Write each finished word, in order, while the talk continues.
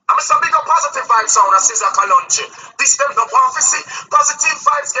Positive vibes sound as Sizzla Kalonji. This them no prophecy. Positive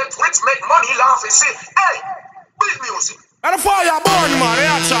vibes get rich, make money laugh. You see, hey, big music. And the fire burn, man.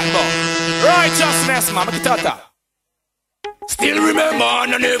 Yeah, chat about righteousness, man. Make it out. Still remember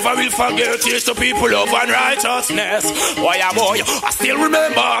and I never will forget. Here's the people of unrighteousness. Why boy, I still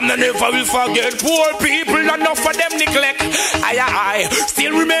remember and I never will forget. Poor people, enough of them neglect. I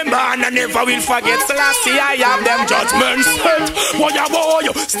still remember and I never will forget. So last year I have them judgments set. Why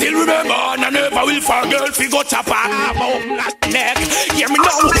boy, still remember and I never will forget. We got a part about that neck. Hear me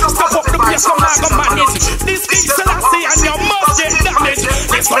now, stop up the place, come back and manage. This thing so last year and you must get damaged.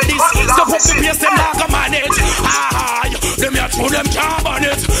 This for this, stop up the place, them not gonna manage. Them here through them can't on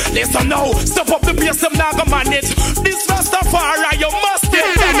it. Listen now, step up the bass, them not gonna manage. This Rastafari, you must get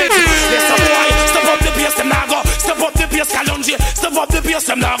damaged. Listen boy, step up the bass, them not go. Step up the bass, Kalonji. Step up the bass,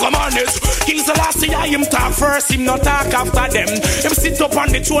 them not gonna manage. King Selassie, him talk first, him not talk after them. Him sit up on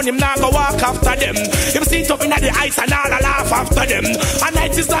the throne, him not go walk after them. Him sit up in the ice and all a laugh after them. And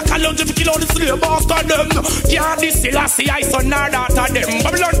night is like Kalonji to kill all the slave after them. Can't this Selassie, I son not after them.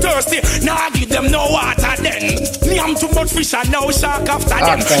 Babylon thirsty, now give them no water then. Me am too much fish and now shark after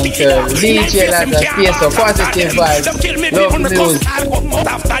them. DJlazarus, space of positive vibes. Love news.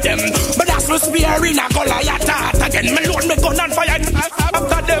 After them. But that's what's wearing a Goliath again. Me load me gun and fire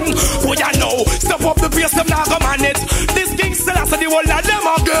after them. Oh ya know, step up the pace, them not gonna manage. This King Selassie, the whole of them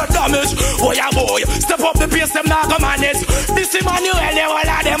are get damage. Oh ya boy, step up the pace, them not gonna manage. This Emmanuel, the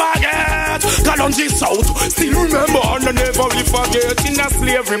whole of them are get. Kalonji South, still remember and I never will forget. In a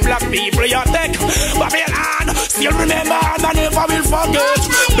slavery, black people you take. Babylon, still remember and I never will forget.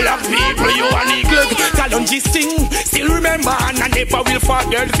 Black people you are neglect. Kalonji sing, still remember and I never will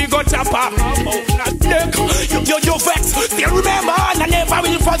forget. If you got a pop, you vex. Still remember and I never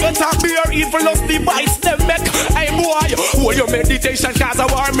will forget. A beer evil of the bites them make. Hey boy, hold your meditation cause I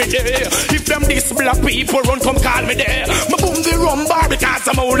war me there. If them these black people run come call me there. Me boom the rum bar because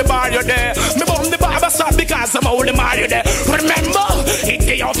I'm all the bar you there. Me boom the barber shop because I'm all the Mario there. Remember,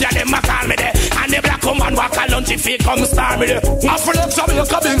 Ethiopia them a call me there. And the black woman walk along if he come star me there. I feel like something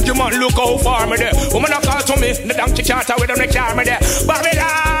look a big man look how far me there. Woman a call to me, the donkey charter with them they car me there.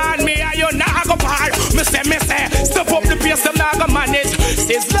 Babylon, me and you not go par. Me say, step up the pace them not go manage.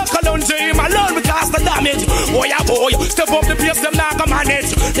 Sizzla Kalonji him alone because the damage. Boy a boy, step up the pace them not go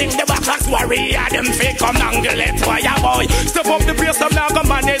manage. Think the backlash warrior them fake come angle it. Boy a boy, step up the pace them not go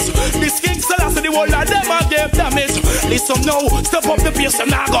manage. This King Selassie the whole of them a give damage. Listen now, step up the pace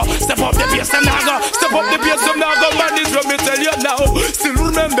them not go. Step up the pace them not go. Step up the pace them not go manage. Let me tell you now. Still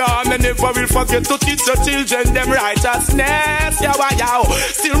remember and I never will forget to teach your children them righteousness. Yeah, wow.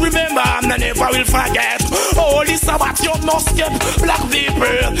 Still remember and I never will forget. Holy Sabbath you must get black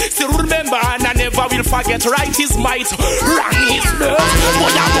people. Still remember and I never will forget. Right is might, wrong is blood.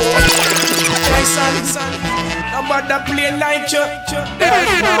 Boy, boy. Hey son, nobody play like you.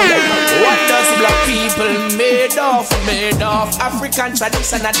 What does black people made of? Made of African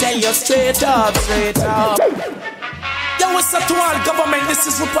tradition. I tell you straight up, straight up. Yo, what's up to all government? This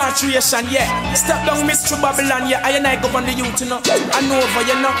is repatriation, yeah. Step down, Mr. Babylon, yeah. I and I govern the youth, you know. I know over,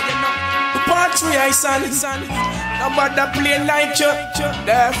 you know. Repatriation. Nobody play like you.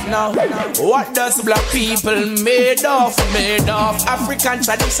 Deaf now. What does black people made of? Made of African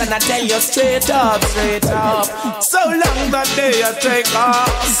tradition. I tell you straight up, straight up. So long that they take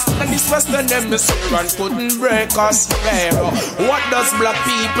us, and this Western hemisphere and couldn't break us. What does black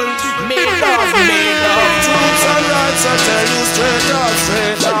people made of? Made of truths and rights. I tell you straight up,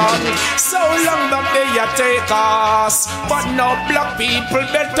 straight up. So long that they take us, but now black people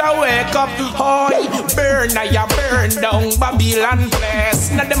better wake up. Hoy, burn, I burn down Babylon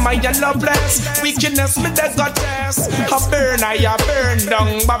place. Now them I love place. Wickedness me they got test. I burn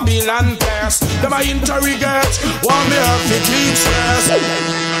down Babylon place. Them I interrogate. Want me have to teach us.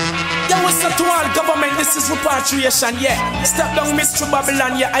 Yo, what's up to all government? This is repatriation, yeah. Step down, Mr.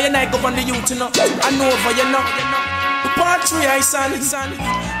 Babylon, yeah. I and I govern the youth, you know. I know over, you know. Repatriation.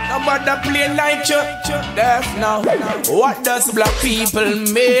 Nobody play like you. Deaf now. What does black people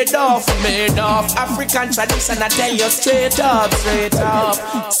made of? Made of African tradition. I tell you straight up, straight up.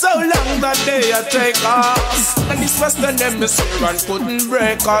 So long that they take us, and this Western hemisphere and couldn't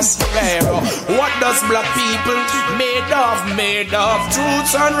break us. What does black people made of? Made of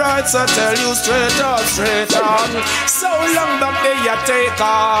truths and rights. I tell you straight up, straight up. So long that they take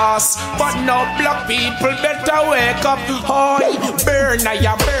us, but now black people better wake up. Hoy, burn,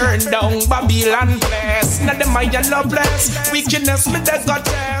 I burn down Babylon place. Now them I love bless. Wickedness me that got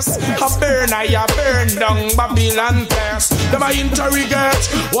test. I burn down Babylon place. Them I interrogate,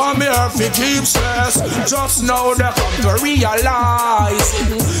 want me if it keeps stress. Just now they come to realize.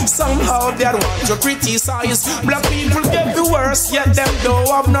 Somehow they want to criticize. Black people get the worst, yet them don't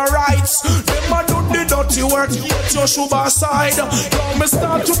have no rights. Them a do the dirty work, yet you should aside. Now me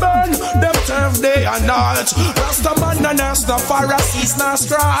start to burn them turf day and night. Rasta man and the Pharisees and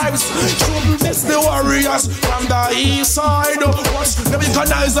scribes. Shouldn't this the warriors from the east side? Watch them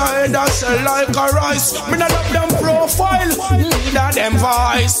recognize a head that shell like a rice. Me not love them profile, neither them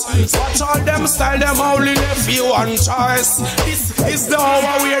voice. Watch all them style, them only nephew and choice. This is the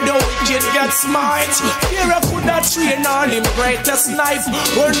hour where the wicked get smite. Here I could not train on him greatest knife.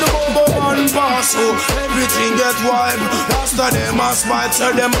 When the bobo man pass through, everything get wiped. Rasta them a spite,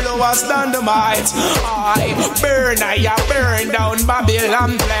 so them blowers than the might. I burn down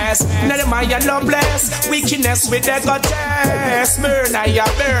Babylon place. Now them I love bless. Wickedness with the goddess. Burn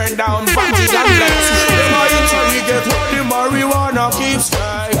down Babylon place. Them I interrogate what the marijuana keeps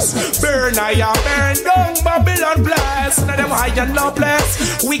face. Burn down Babylon place. Now them I love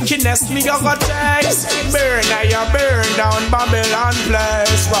bless. Wickedness me a goddess. Burn down Babylon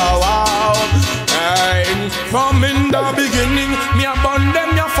place. Wow. Hey, from in the beginning, me a burn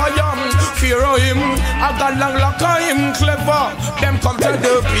them ya for young. Fear of him, I got long lock of him clever. Them come to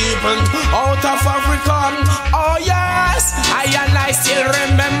the people out of Africa. Oh yes, I still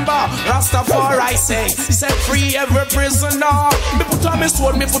remember Rastafari say, set free every prisoner. Me put on me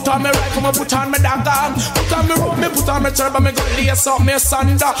sword, me put on me rifle, me put on me dagger. Put on me rope, me put on me turban, me go lace up me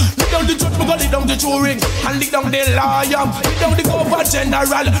sander. Lead down the judge, me go lead down the jury, and lead down the lawyer, lead down the governor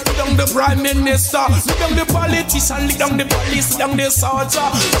general, lead down the prime minister, lead down the politician, lead down the police, lead down the soldier.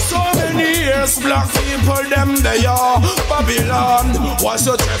 So many years, black people, them they are Babylon. Wash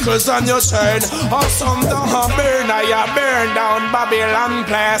your shackles and your chain. Or some don't burn down Babylon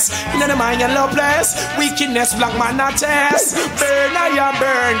place. In the mind and love place. Wickedness, black man a test. Burn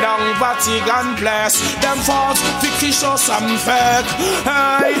down Vatican place. Them false, fictitious and fake.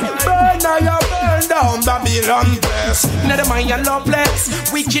 Hey, burn down Babylon place. In the mind and love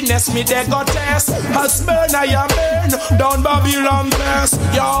place. Wickedness, me they got test. As burn down Babylon place.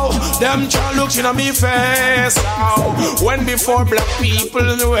 Yo, them try looking at me face. When before black people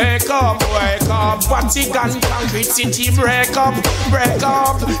wake up. Vatican concrete city break up.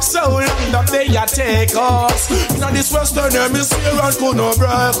 So long that they a take us. You know this western hemisphere and could no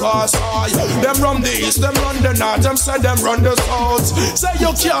break us. Them run the east, them run the north, them say them run the south. Say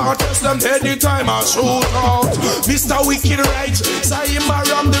you can't test them anytime I shoot out. Mr. Wicked right, say him a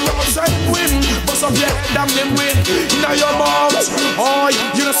run the road, say him win. Bust up your head and them win. Now your mouth. Oh,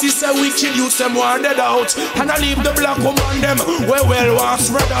 you know see say wicked youth them wanted out. And I leave the black woman them where well was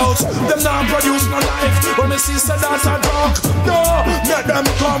spread out. Them not produce no life. When me see say that a drug. No, let them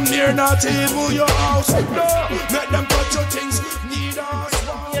come near not even your house. No, let them touch your things. Need us.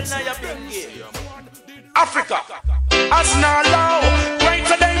 Africa, as now low,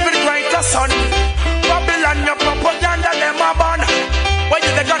 greater David, greater son. Babylon, your propaganda, them a ban. When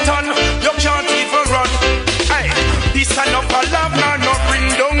you take a ton, you can't even run. Hey, this kind of a love, no bring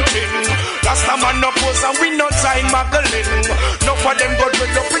down thing. Last time I no pose and we no sign Magdalene. No for them go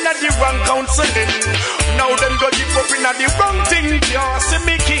drill up in the wrong counseling. Now them go deep up in the wrong thing. Yeah, see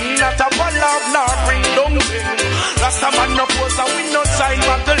me king, not a love, no bring down thing. Last time I no pose and we no sign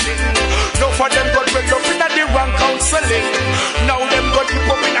Magdalene. No for them go drill up in the wrong counseling. Now them go deep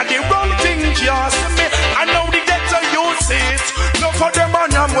up in the wrong thing. Yeah, see me, I know the ghetto use it. No for them on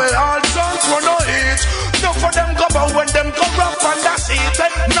them well all songs will no hit. No for them go about when them go rough and that's it.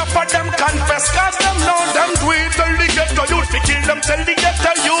 No for them confess cause them know them do it. Tell the ghetto youth to kill them, tell the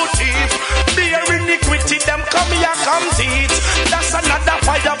ghetto youth thief. Bear iniquity them come here come teach. That's another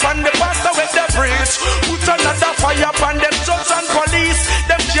fire upon the pastor with the preach. Put another fire upon them judge and police.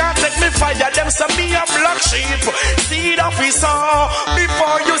 Them can't take me fire, them say me a black sheep. Seed officer,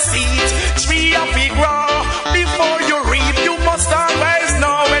 before you see it. Tree of the grow, before you reap. You must always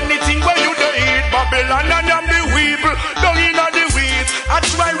know anything when you do eat. Babylon and I'm the weeble, down in the wheat. I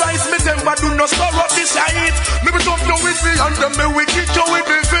try rise me them but do not store up this height. Maybe don't know with me and them me wicked you with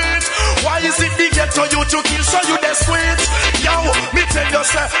the feet. Why is it the ghetto you to kill so you desperate? Yo, me tell you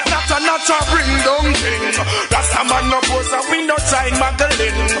say, not a bring down thing. That's a man no pose and we no sign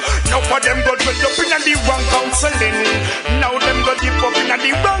Magdalene. Now for them go dwell up in the wrong counseling. Now them go deep up in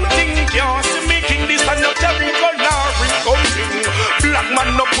the wrong thing. Can't see me king this and not every color bring something. Black man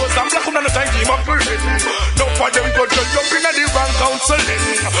no pose and black woman no sign Magdalene. Now of them go judge up in the wrong counseling.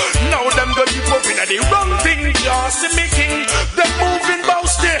 Now them go deep up in the wrong thing. Yeah, see me king, them moving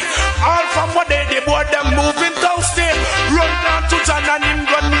boasty. All from what they boy, them moving toasty. Run down to John and him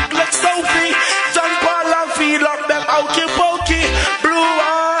go neglect Sophie. John Paul and feel up them hokey pokey. Blue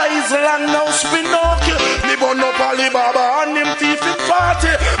eyes, long nose, Pinocchio. Me burn up Alibaba and him thief in 40.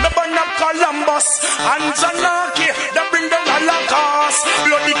 Me burn up Columbus and Janaki. They bring down Holocaust.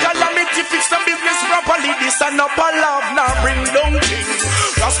 Bloody calamity, fix the business properly. This and up a love, now bring down things.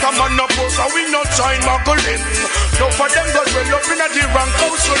 Rastaman up us, so we not join muggling. No for them go well up in the wrong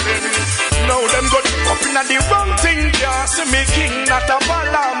counseling. Now them go up in the wrong thing. Yeah, see me king, not a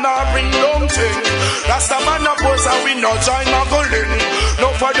alarm, now bring down things. Rastaman up us, so we not join muggling. No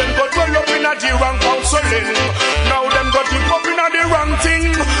for them go well up in the wrong counseling. Now them go deep up in the wrong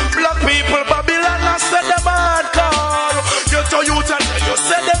thing. Black people, Babylon, I said the bad call. You to youth and you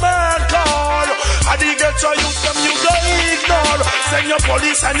said the bad call. I did get to youth, them you go ignore. Send your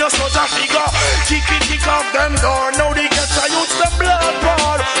police and your soldier figure. Kick off them door. Now they get to youth, the blood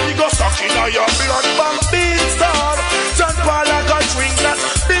ball. You go suck in your blood bank, big star. John Paul, I got drink that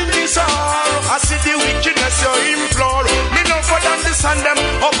bingy star. I see the wickedness you implore. Me know for them to send them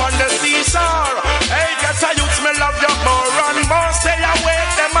up on the seashore. Hey, get to youth, me love you more and more. Stay away,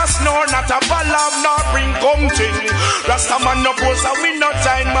 them a snore. Not a ballad, not bring coming. Rastaman no pose, and we not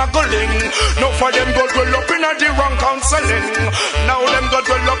time muggling. No for them go dwell up in the wrong counseling. Now them go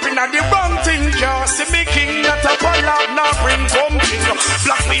dwell up in the wrong thing. Can't see me king, not a ballad, not bring coming.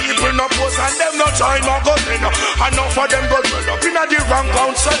 Black people no pose, and them no time muggling. And no for them go dwell up in the wrong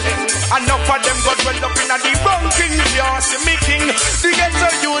counseling. And no for them go dwell up in the wrong thing. Can't see me king, they get to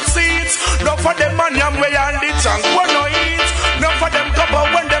youth seats. No for them man yam way and the junk when no eat. No for them come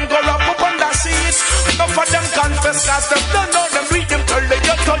out when them go up on the seats. No for them confess cause them don't know them read them. Tell they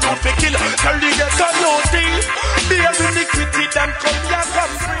get to you fi kill. Tell they get to you thief. Be a iniquity them come here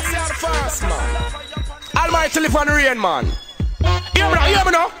come free and fast man. Almighty live on the rain man. Hear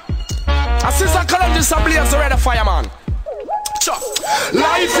me now. A Sizzla Kalonji some blaze the red fire man. Sure.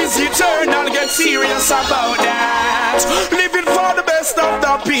 Life is eternal, get serious about that. Living for the best of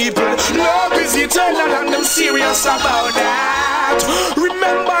the people. Love is eternal and I'm serious about that.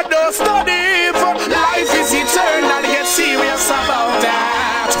 Remember the study. Life is eternal, get serious about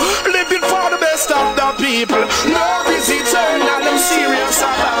that. Living for the best of the people. Love is eternal, I'm serious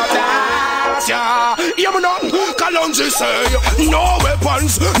about that. Yeah, you know, Kalonji say, no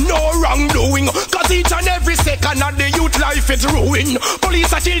weapons, no wrongdoing. Cause each and every second of the youth life is ruined.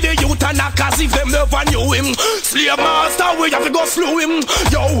 Police are kill the youth and knock as if them never knew him. Slave master, we have to go slew him.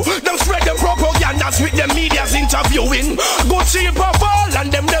 Yo, them spread them propagandas with them medias interviewing. Go cheap of all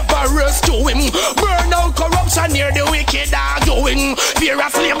and them never rescue him. Burn out corruption near the wicked arguing. Fear a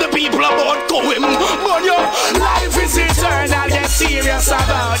slave the people about going. But yo, life is eternal, get serious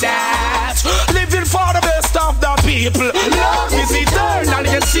about that. Living for the best of the people. Love is eternal,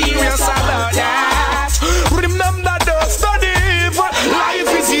 get serious about that. Remember the study.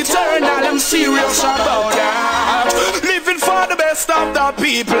 Life is eternal, I'm serious about that. Living for the best of the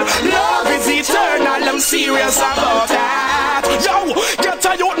people. Love is eternal, I'm serious about that. Yo, get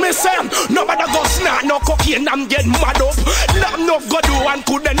a youth me say, nobody go snort no cocaine and get mad up. Not enough go do and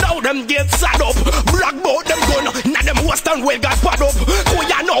could they now them get sad up. Brag about them gun, now them western well got bad up. Who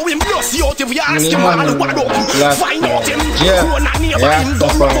ya know him plus you if you ask him all what up. Find out him, go na neighbor him go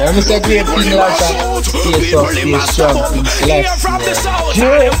rub up. People him a stop up. Here from the south,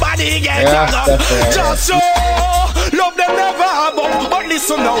 everybody get young. Just so, love them never have up. But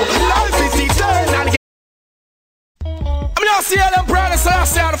listen now, life is eternal. I'm not seeing them brothers, I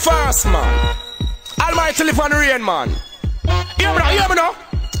see the first man. Almighty live on the rain man. Hear me now.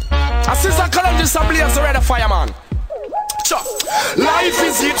 A Sizzla Kalonji some blaze the red fire man. Sure. Life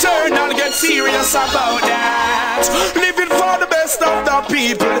is eternal, get serious about that. Living for the best of the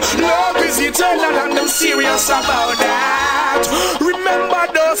people. Love is eternal and I'm serious about that. Remember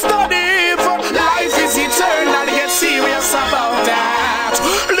the study. Life is eternal, get serious about that.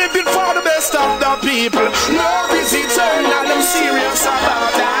 Living for the best of the people. Love is eternal, I'm serious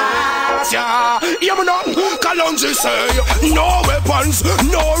about that. Yeah, you know, Kalonji say, no weapons,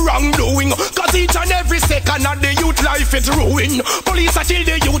 no wrongdoing. Cause each and every second of the youth life is ruined. Police are kill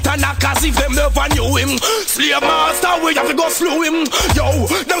the youth and knock as if them never knew him. Slave master, we have to go slew him. Yo,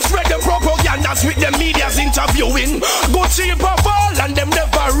 them spread them propagandas with them medias interviewing. Go cheap of all and them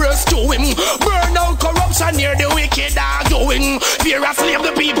never rescue him. Burn out corruption near the wicked arguing. Fear a slave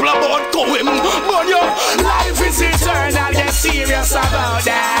the people about going. But yo, life is eternal, get serious about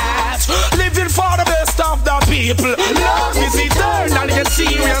that. Living for the best of the people. Love is eternal, get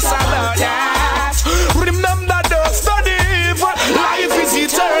serious about that. Remember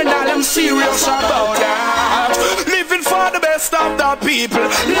I'm serious about that. Living for the best of the people.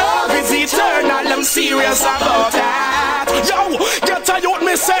 Love is eternal, I'm serious about that. Yo, get a youth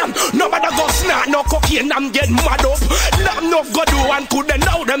me say, nobody go snap, no cocaine, I'm get mad up. Not enough go do and couldn't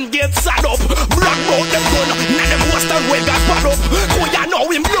know them get sad up. Black out them gun, now them most and way got bad up. Who ya know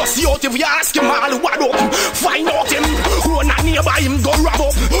him plus you out if you ask him all what up. Find out him, who not nearby him go rob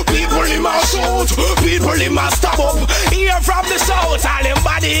up. People him a shoot, people him a stab up. Here from the south, all him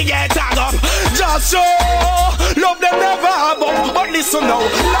body get tag up. Just so, love them never have up. But listen now,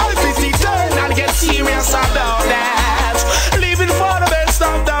 life is eternal, get serious about that. Living for the best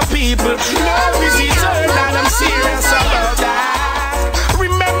of the people. Love is eternal, I'm serious about that.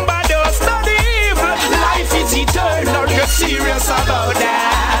 Remember those not evil. Life is eternal, get serious about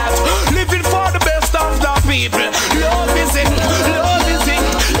that. Living for the best of the people. Love is it, love is it,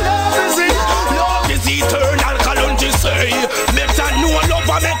 love is it. Love is eternal, Kalonji say. Better know love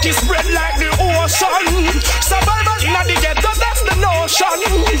and make it spread like the ocean. Survival in the ghetto, that's the notion.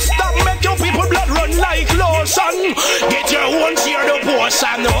 Stop make your people blood run like lotion. Get your own share the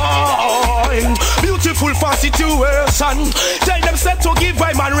portion. Oh, beautiful for situation. Tell them set to give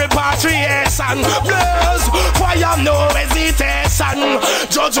by man repatriation. Blaze, fire no hesitation.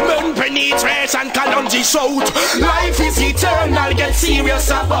 Judgment penetration, Kalonji shout. Life is eternal, get serious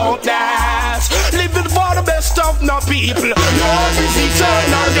about that. Living for the best of no people. Love is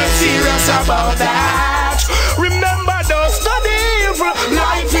eternal, get serious about that. Remember those not evil.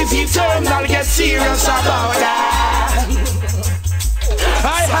 Life is eternal, get serious about that.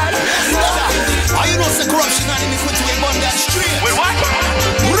 I had you know the corruption and iniquity we burn that street. With what?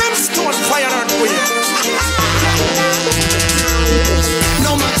 Brimstone, fire and wind.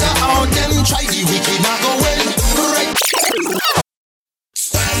 No matter how them try, the wicked not go well. Right.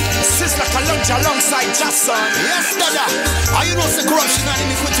 Sizzla Kalonji alongside Jason. Yes, Dada. You know the corruption and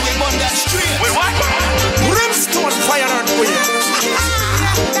iniquity we burn that street. With what? Brimstone, fire and wind.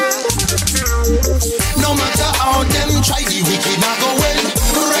 No matter how them try, the wicked not go well.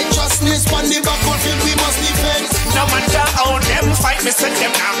 Righteousness on the battlefield we must defend. No matter how them fight, me say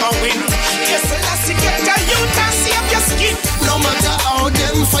them not go win. Yes, let's get the youth and save your skin. No matter how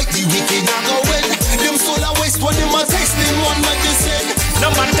them fight, the wicked not go well. Them soul a waste when them a tasting one medicine.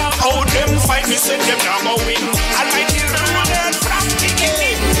 No matter how them fight, me say them not go win. Almighty rule from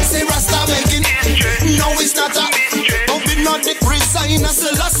beginning. Say Rasta making no, it's not a but we not the resign as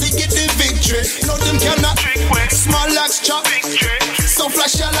the last to get the victory. No, them cannot small axe chop. So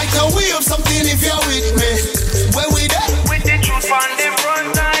flash your light and we have something if you're with me. Where we there? With the truth on the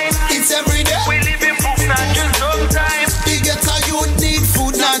front line. It's every day. We live in proof, not just sometimes. The ghetto youth need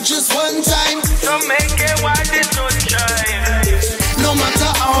food, not just one time. So make it while the sun shines. No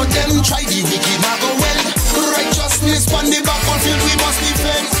matter how them try, the wicked not go well. Righteousness on the battlefield we must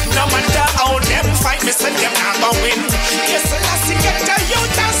defend. No matter how them fight, me say them not go win. Yes, let's get the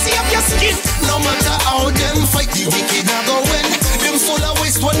youth and save your skin. No matter how them fight, the wicked not go well. Them soul a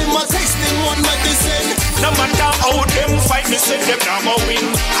waste when them a tasting one medicine. No matter how them fight, me say them not go win.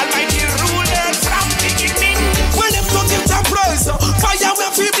 Almighty ruler from beginning. Well, if don't give them praise, fire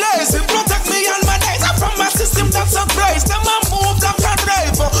will be blazing. Protect me and my days. I'm from my system that's a praise. Them a move like a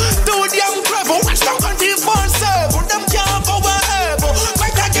rave. Do the incredible. Watch them country for save. Them can't go wherever.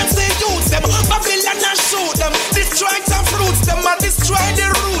 Fight against the youth. Them Babylon and shoot them. Destroy some fruits. Them and destroy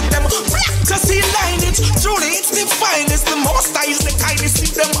the root. Them to see lineage. Truly it's the finest. The most I is the kindest.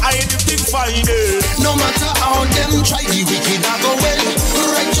 See them hide if they find it. No matter how them try, the wicked not go well.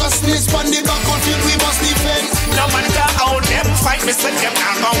 Righteousness on the battlefield we must defend. No matter how them fight, me say them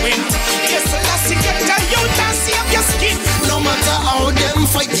not go win. Yes, let's get the youth and save your skin. No matter how them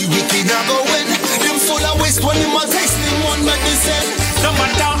fight, the wicked not go well. Them soul a waste when them a tasting one medicine. No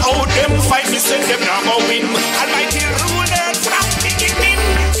matter how them fight, me say them not go win. Almighty ruler from beginning.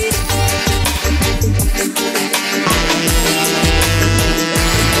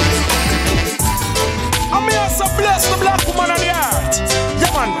 I'm here so bless the black woman on the earth.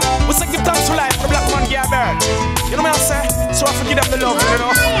 Yeah man, we say give thanks to life for the black man give birth. You know what I'm saying? So I forgive them the love, you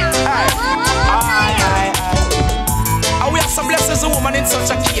know. Aye. And we have some blessed as a woman in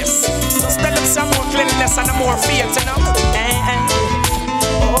such a case. Just tell them some more cleanliness and more faith, you know.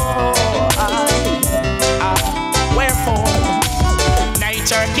 Wherefore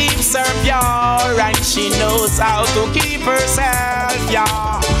nature keeps her pure and she knows how to keep herself,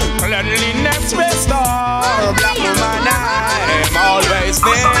 yeah. Cleanliness restore, black woman I'm always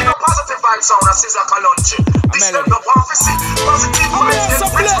there. Positive vibes sound as Sizzla Kalonji. This is no prophecy. Positive vibes so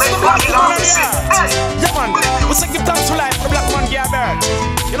bless the black woman on the earth. Yeah man, we say give thanks to life for the black man give birth.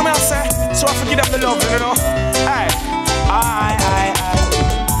 You know what I'm saying? So I forgive them the love, you know. Aye.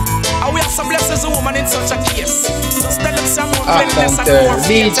 After turn.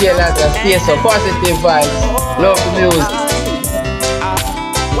 DJlazarus, stay so positive vibes. Love the music.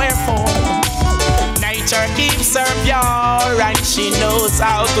 Wherefore, nature keeps her pure and she knows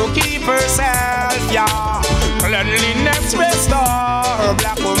how to keep herself, yeah. Cleanliness restore,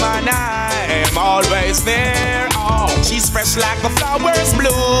 black woman, I'm always there. Oh, she's fresh like the flowers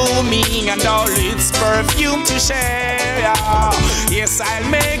blooming and all its perfume to share, yeah. Yes, I'll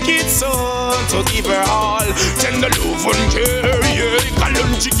make it so to give her all tender love and care, yeah.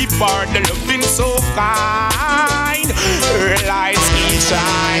 Kalonji give her the loving so kind. Her lights keep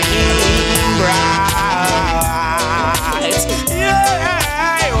shining bright,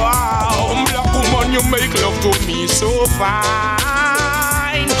 yeah, wow. Black woman, you make love to me so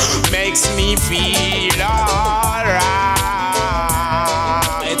fine. Makes me feel alright.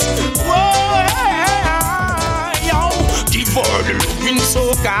 Whoa, yo, give her the loving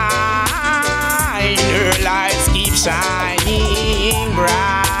so kind. Her lights keep shining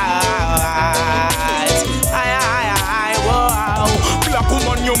bright. Wow. Black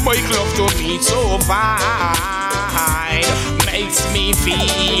woman, you make love to me so fine. Makes me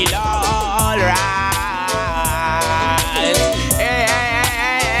feel alright.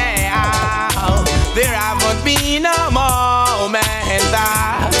 There haven't been a moment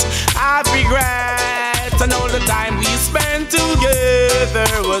that I regret, and all the time we spent together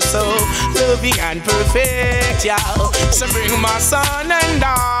was so loving and perfect, yeah. So bring my son and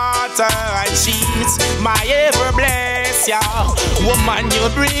daughter, and she's my ever blessed, yeah. Woman, you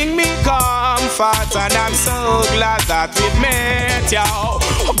bring me comfort, and I'm so glad that we've met, yeah.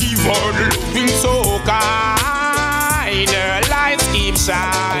 Give her the loving so kind, her lights keep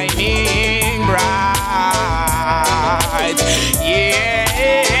shining bright,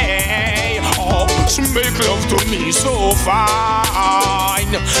 yeah. Oh, she make love to me so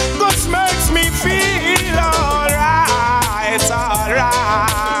fine. This makes me feel alright,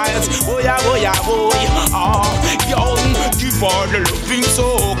 alright. Oh yeah, oh yeah, oh yeah. Oh, yo, give her the loving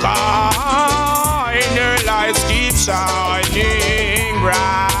so kind. Her lights keep shining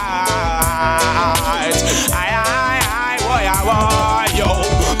bright. Yo,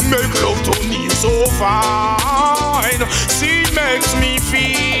 make love to me so fine. She makes me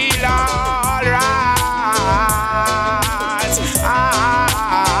feel alright.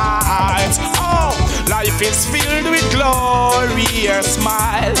 Oh, life is filled with glory. Her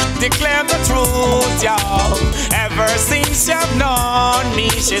smile declare the truth, yo. Ever since you've known me,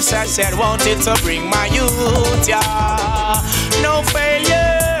 she said she wanted to bring my youth, yeah. No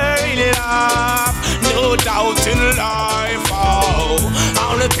failure in love, no doubt in life, oh.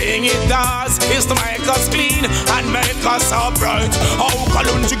 Only thing it does is to make us clean and make us upright. Oh,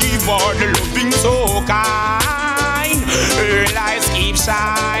 Kalonji give her the loving so kind. Her lights keep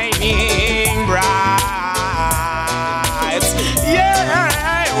shining bright,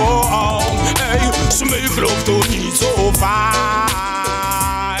 yeah, oh, hey. She make love to me so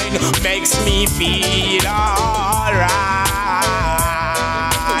fine. Makes me feel alright.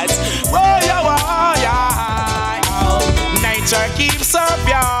 Oh, yeah. Nature keeps her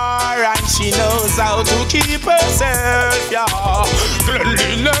pure and she knows how to keep herself, yeah.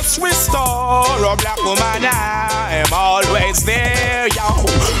 Cleanliness restore, a black woman, I'm always there, yo.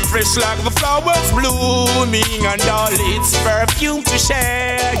 Fresh like the flowers blooming and all its perfume to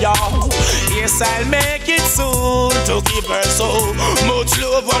share, yo. Yes, I'll make it soon to give her so much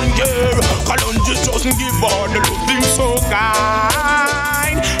love and care. Kalonji just give her the loving so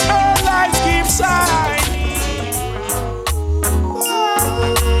kind. Her lights keep shining.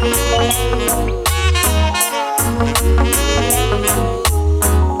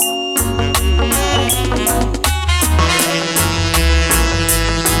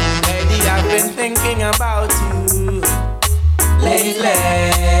 Lady, I've been thinking about you lately.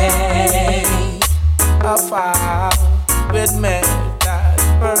 Afar with me that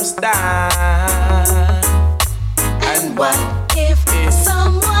first time. And what if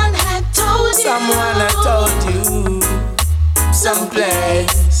someone had told you? Someone had told you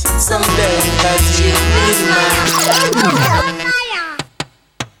someplace, someday that you be mine.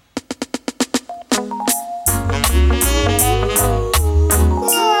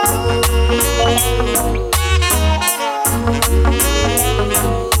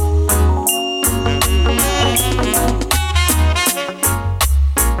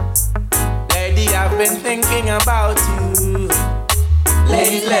 Lady, I've been thinking about you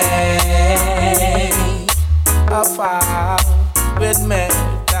lately. Afar with me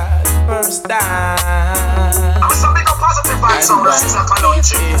that first time. I'm some big positive vibes on this is a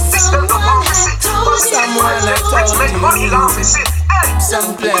Kalonji. This is the prophecy. Positive vibes make friends make money laugh, you see.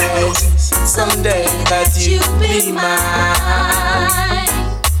 some place, someday that you'll be mine.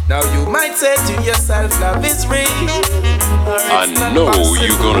 Now you might say to yourself, love is real. I know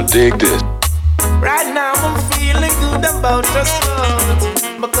you're gonna dig this. Right now I'm feeling good about us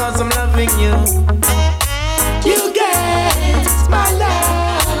both because I'm loving you. You get my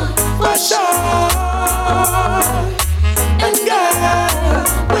love for sure. And girl,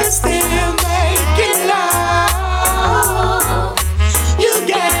 we're still making love. You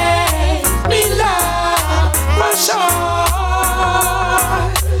gave me love for sure.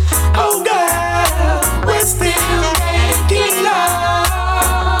 Oh girl, we're still making love.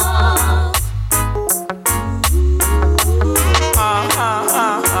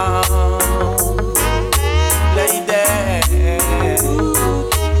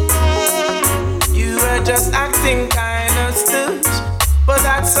 Just acting kind of stupid, but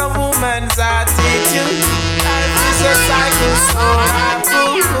that's a woman's attitude. Life is a cycle, so I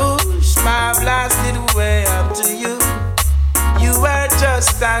push my blasted way up to you. You were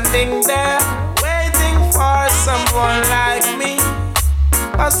just standing there, waiting for someone like me.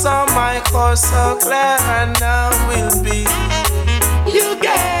 I saw my course so clear, and now will be. You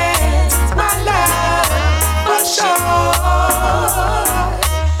get my love for sure.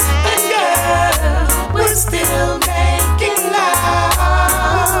 And girl, we're still making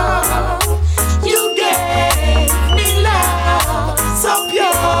love. You gave me love so pure.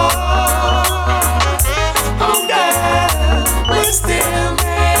 Oh girl, we're still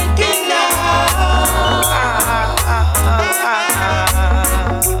making love.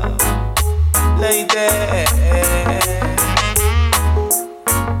 Lady,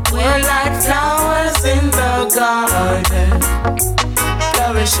 we're like flowers in the garden,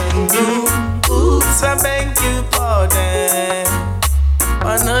 flourish and bloom. Oops, I beg you pardon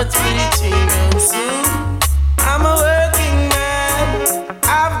for not reaching you soon. I'm a working man,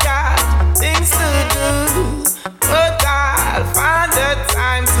 I've got things to do, but I'll find the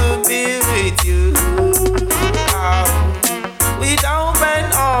time to be with you. With open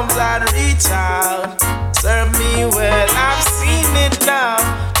arms I'd reach out, serve me well, I've seen it now.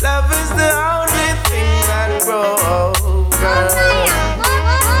 Love is the only thing that grows, girl.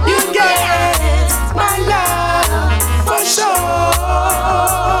 You get my love for sure.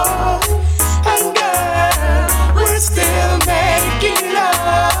 And girl, we're still making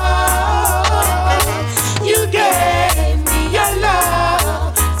love. You gave me your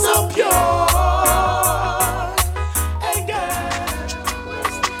love so pure. And girl,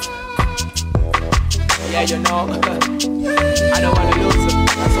 yeah, you know, I don't want to lose you.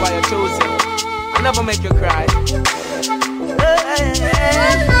 That's why I chose you. I'll never make you cry.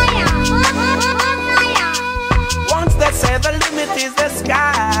 Once they say the limit is the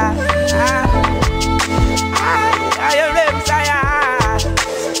sky,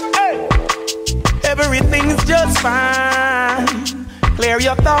 everything's just fine. Clear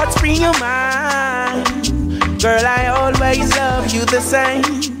your thoughts, free your mind. Girl, I always love you the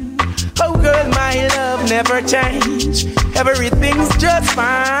same. Oh girl, my love never change. Everything's just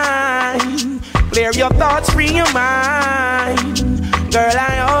fine. Clear your thoughts, free your mind. Girl,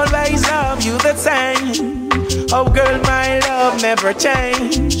 I always love you the same. Oh girl, my love never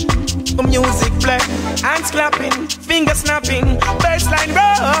change. Music play, hands clapping, finger snapping, bassline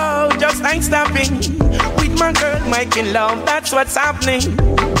roll, just ain't stopping. With my girl making love, that's what's happening.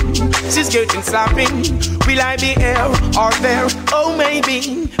 She's getting slapping. Will I be here or there? Oh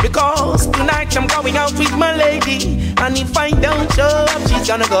maybe, because tonight I'm going out with my lady. And if I don't show up, she's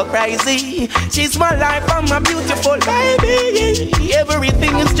gonna go crazy. She's my life, I'm a beautiful baby.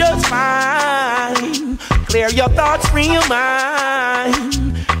 Everything is just fine. Clear your thoughts, free your mind.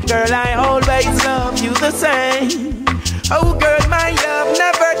 Girl, I always love you the same. Oh girl, my love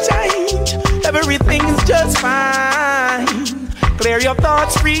never change. Everything is just fine. Clear your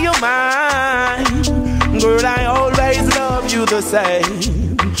thoughts, free your mind. Girl, I always love you the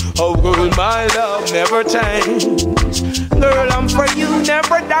same. Oh girl, my love never change. Girl, I'm for you,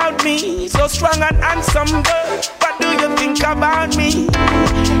 never doubt me. So strong and handsome, girl, what do you think about me?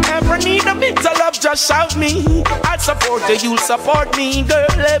 Ever need a bit of love, just shout me. I'll support you, you'll support me. Girl,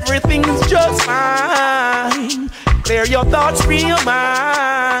 everything's just fine. Clear your thoughts, free your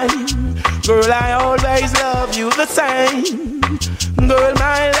mind. Girl, I always love you the same. Girl,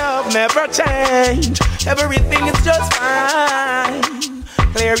 my love never change. Everything is just fine.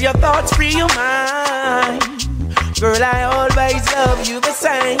 Clear your thoughts, free your mind. Girl, I always love you the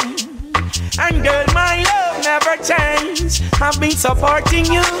same. And girl, my love never change. I've been supporting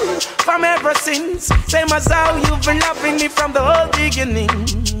you from ever since. Same as how you've been loving me from the whole beginning.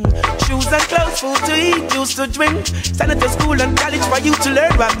 Shoes and clothes, food to eat, used to drink. Send it to school and college for you to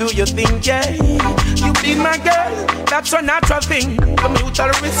learn. What do you think, yeah? You be my girl, that's a natural thing. The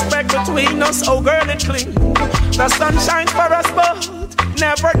mutual respect between us, oh girl, it cling. The sun shines for us both,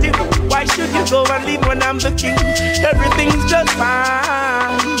 never dim. Why should you go and leave when I'm the king? Everything's just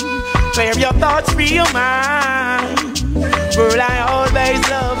fine. Clear your thoughts, free your mind. Girl, I always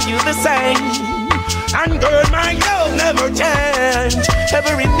love you the same. And girl, my love never change.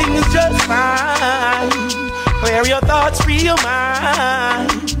 Everything's just fine. Clear your thoughts, free your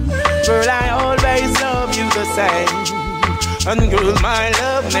mind. Girl, I always love you the same. And girl, my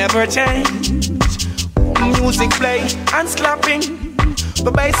love never change. Music play and slapping.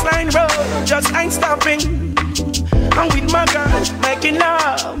 The bassline roll just ain't stopping. I'm with my girl making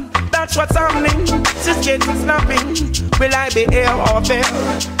love. That's what's happening. Just getting snapping. Will I be here or there?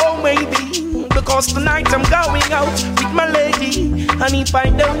 Oh, maybe. Because tonight I'm going out with my lady. And if I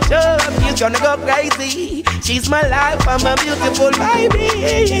don't show up, she's gonna go crazy. She's my life, I'm a beautiful baby.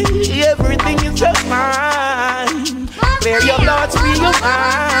 Everything is just mine. Clear your thoughts, free your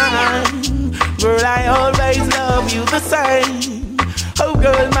mind. Girl, I always love you the same. Oh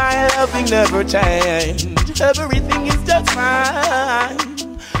girl, my loving never change. Everything is just fine.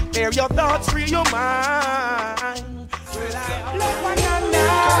 Clear your thoughts, free your mind. Girl, I love one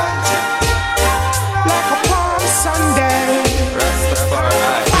another. Like a palm Sunday.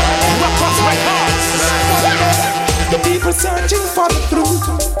 The people searching for the truth.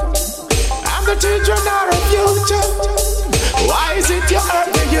 And the children are a future. Why is it you hurt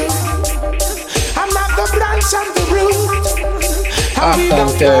the youth? I'm not the branch and the root.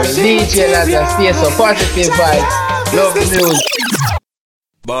 Awesome girl, DJlazarus, stay so positive vibes. Love the music.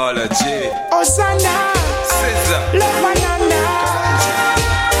 Baller J. Osana. Sizzla. Love my nana.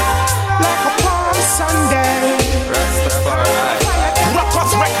 Like a palm Sunday.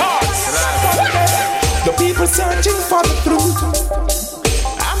 Rockers Records. The people searching for the truth.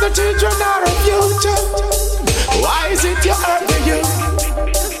 And the children are a future. Why is it you hurt the youth?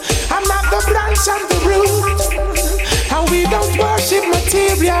 I'm not the branch and the root. And we don't worship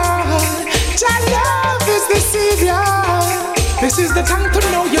material. Your love is the savior. This is the time to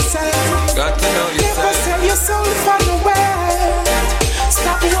know yourself. Got to know yourself. Never sell your soul for the world.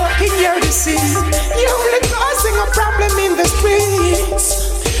 Stop working your disease. You're only causing a problem in the streets.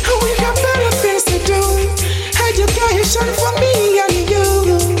 We got better things to do. Education for me and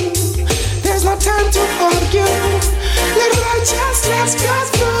you. There's no time to argue. Let righteousness go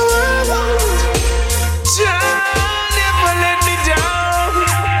through. Jah never let me down.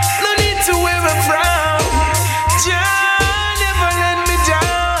 No need to wear a frown. Jah never let me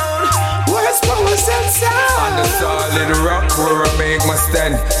down. Where's powers and sound? On the solid rock where I make my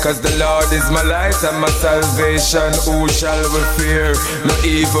stand. Cause the Lord is my light and my salvation. Who shall we fear? No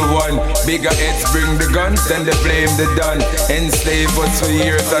evil one. Bigger heads bring the guns, then they blame the done. Enslave us for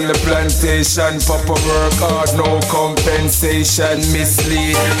years on the plantation. Papa work hard, no compensation.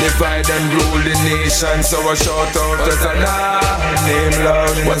 Mislead, divide and rule the nation. So I shout out as a name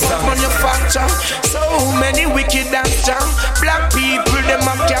loud in what's up manufacture? So many wicked actors. Black people, them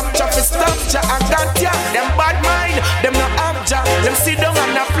a capture for stop ya. I got ya. Them bad mind, them no abja. Them sit down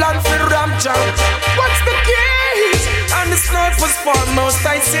and a plan for rapture. What's the case? And the snipe was foremost.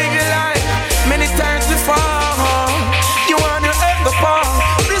 I save your life many times before. You wanna hurt the poor.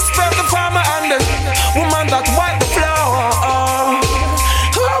 Respect the farmer and the woman that wipe the floor.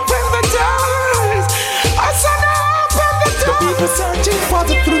 Open the doors. I said open the doors. The people searching for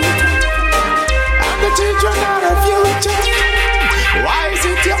the truth. And the children are a future. Why is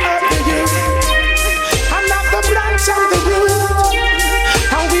it you hurt the youth? I'm not the branch and the root.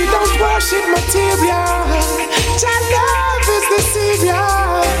 And we don't worship material. Your love is the savior.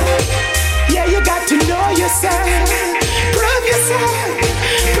 Yeah, you got to know yourself. Prove yourself.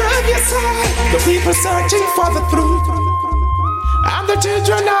 Prove yourself. The people searching for the truth. And the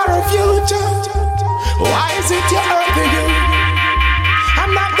children are a future. Why is it you hurt the youth?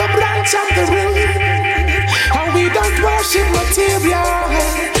 I'm not the branch and the root. And we don't worship material.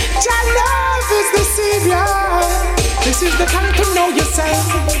 Your love is the savior. This is the time to know yourself.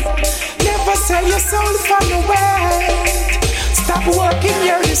 Never sell your soul for the world. Stop working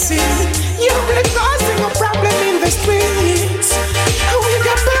your deceit. You're only causing a problem in the streets. We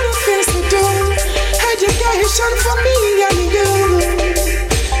got better things to do. Education for me and you.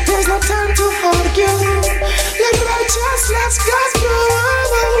 There's no time to argue. Let righteousness go through.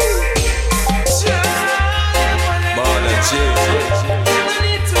 Baller J.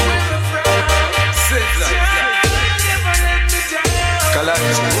 Sizzla.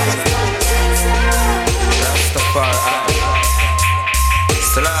 Kalonji. Rastafari.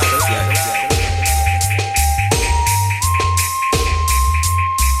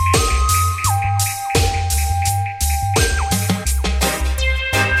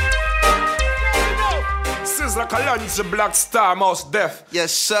 Sizzla, Kalonji, Black Star, Mouse Death.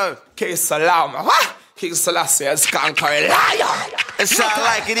 Yes, sir. K Salam. King Selassie is conquering lion. It sound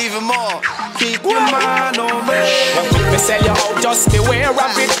like it even more. Keep your mind on me. They say you out, just beware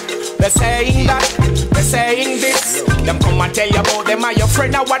of it. They're saying that, they're saying this. Them come and tell you about them are your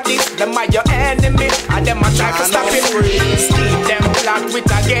friend or what this. Them are your enemy, and them are try to stop it. Keep them plot with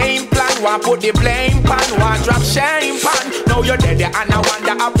a game plan. One put the blame pan, one drop shame pan. Now you're dead and I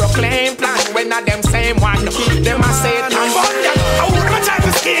wonder a proclaim plan. When are them same one? Them are Satan. I wouldn't try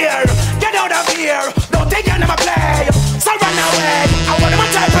to scare. Get out of here. Don't take your number play. So run away. I want my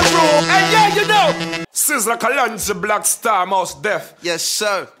type of room. And yeah, you know. Sizzla, Kalonji, Black Star, Mouse Death. Yes,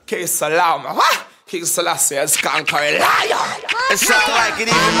 sir. K Salam. King Selassie is conquering lion. It sound like it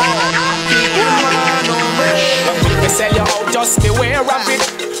even more. Keep your mind on me. They say you out, just beware of it.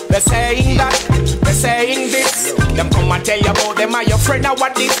 They're saying that, they're saying this. Them come and tell you about them are your friend or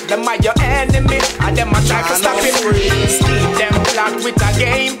what this. Them are your enemy, and them are try to stop it. Keep them plot with a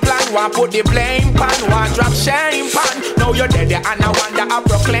game plan. One put the blame pan, one drop shame pan. Now you're dead and I wonder a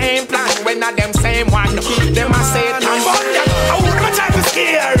proclaim plan. When are them same one? Them are Satan. I wouldn't try to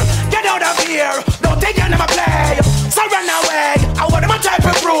scare. Get out of here. Don't take your number play. So run away. I want my type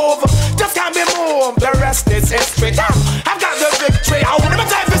of prove. Just can't be moved. The rest is history. I've got the victory. I want my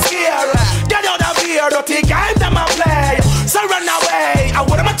type of scare. Get out of here. Don't take your number play. So run away. I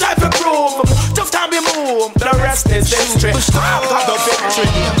want my type of prove. Just can't be moved. The rest is history. I've got the victory.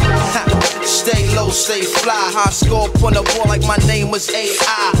 Stay low, stay fly. High score on the ball like my name was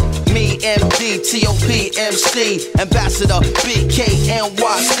AI. Me, MD, T.O.P., MC, Ambassador,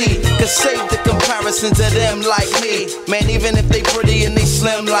 BK.NYC. Can save the comparison to them like me. Man, even if they pretty and they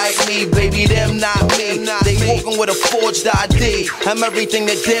slim like me, baby, them not me. They walking with a forged ID. I'm everything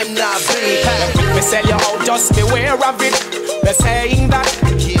that them not be. They say you out, just beware of it. They're saying that,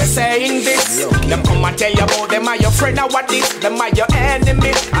 they're saying this. Them come and tell you about them are your friend or what this. Them are your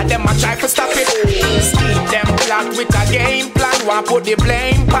enemy, and them are try to stop it. Keep them plot with a game plan. One put the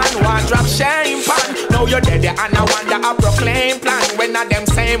blame pan, one drop shame pan. Now you're dead and I wonder a proclaim plan. When are them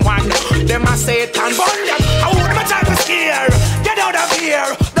same one? Them are Satan. I wouldn't try to scare. Get out of here.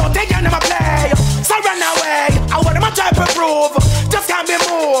 Don't take your number play. So run away. I want my type of prove. Just can't be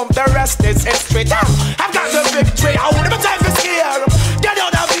moved. The rest is history. I've got the victory. I wouldn't try to scare. Get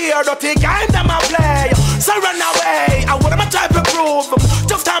out of here. Don't take your number play. So run away. I want my type of prove.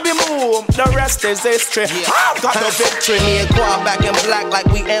 Just can't be moved. The rest is history. I've got the victory. Me and Quad back in black like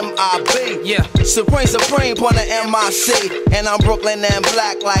we MIB. Yeah. Supreme on the MIC. And I'm Brooklyn and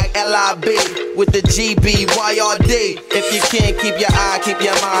black like LIB. With the GB, YRD. If you can't keep your eye, keep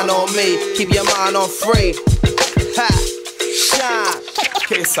your mind on me. Keep your mind on free. Ha, shine.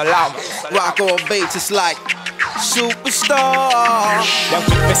 K Salam. Rock on beats, it's like superstar.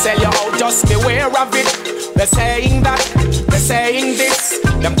 They say you out, just beware of it. They're saying that, they're saying this.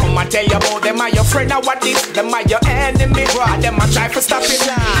 Them come and tell you about them are your friend or what this. Them are your enemy, and them are try to stop it.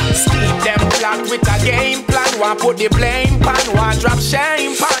 Keep them plot with a game plan. One put the blame pan, one drop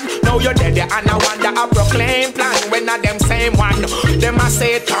shame pan. Now you're dead and I wonder a proclaim plan. When are them same one? Them are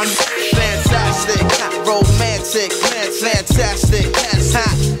Satan. Fantastic, romantic, fantastic,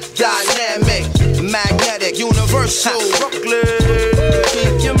 dynamic, magnetic, universal, Brooklyn.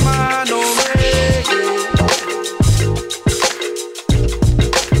 Keep your mind on me.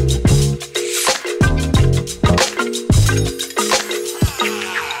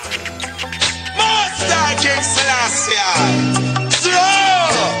 King Selassie.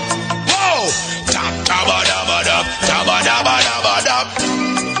 Slow. Whoa. Tap tabba dabba dab. Tabba dabba dabba dab.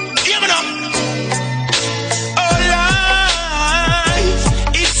 Give it up. Oh, life,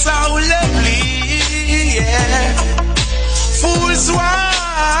 it's so lovely. Yeah. Fools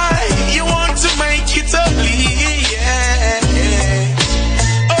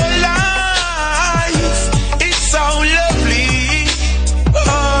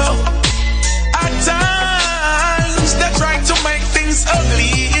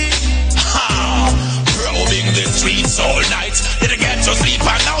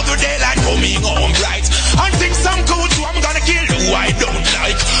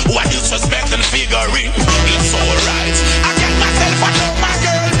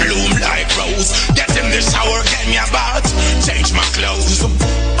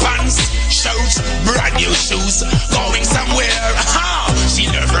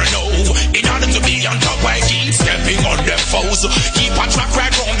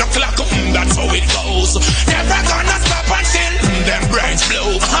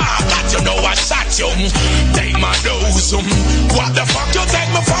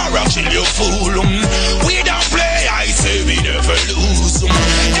fool. We don't play, I say we never lose.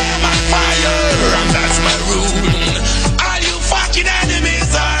 Aim at fire, and that's my rule. All you fucking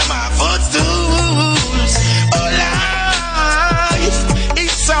enemies are my footstools. Oh, life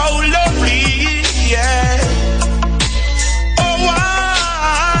is so lovely, yeah. Oh,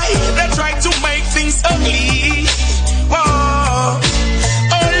 why they try to make things ugly? Whoa.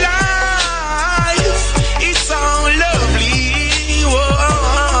 Oh, life is so lovely.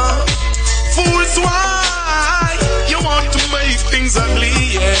 Whoa. Fools, why you want to make things ugly?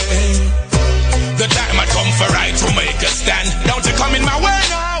 Yeah. The time I come for right to make a stand. Don't you come in my way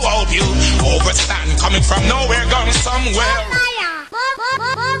now. Hope you overstand. Coming from nowhere, going somewhere.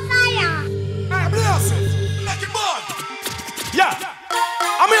 Yeah.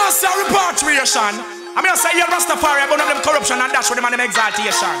 I'm gonna say repatriation. I'm gonna say, yeah, Rastafari, about them corruption and that's what them and them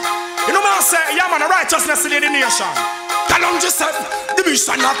exaltation. You know what I'm saying? Yeah, man, righteousness in the nation. Kalonji said, the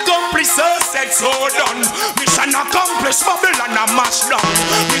mission accomplished, said so done. Mission accomplished, Babylon a mash down.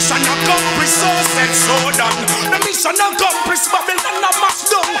 Mission accomplished, said so done. The mission accomplished, Babylon a mash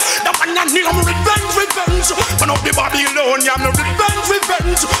down. The man I need revenge. When up the Babylonian, no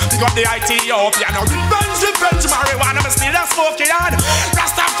revenge. Pick up the Ethiopian, no revenge. Marijuana, me still a smoking yard.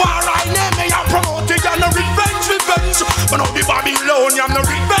 Rastafari, name me and promote it, no revenge. When up the Babylonian, no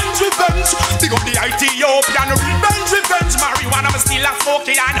revenge. Pick up the Ethiopian, no revenge. Marijuana, me still a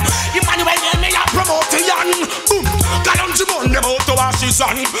smoking yan. Emmanuel, name me a promoting. Boom, Kalonji burn them out to wash his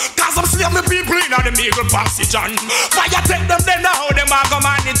son. Cause I'm slave me people in the middle passage on. Fire take them then now, them a go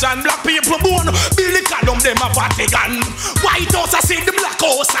manage and black people born. Billy Callum, them a Vatican. White House, I see the black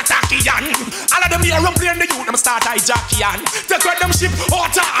house attacking. All of them aeroplane, the youth, them start hijacking. Take with them ship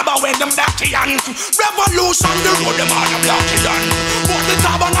out harbor when them backing. Revolution, the road, them all a blocking. But the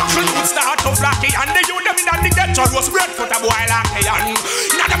tabernacle youth start to flacking. And the youth, them in the ghetto was bread foot a boy like a yan.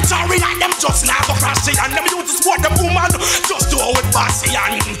 Now them sorry and them just now go crash and them youth is what the woman just do it bossy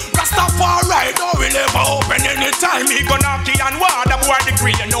and Rastafari don't will ever open anytime he go knocky and what the boy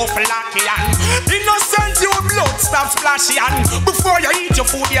degree you know for lucky and innocent your blood stop splashy and before you eat your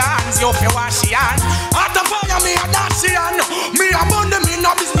food your hands you fi wash it and after fire me a dashy and me a burn them in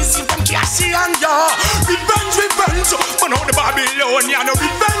a business if them cashy and yeah revenge but now the Babylonian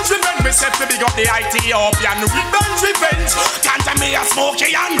revenge me set to big up the Ethiopian revenge can't tell me a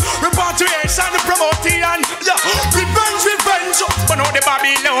smoky and repatriation promoting yeah revenge but now the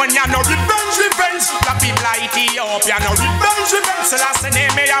Babylonian revenge the people like Ethiopian revenge so that's the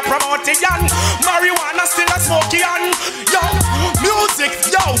name me a promoting marijuana still a smoking yo music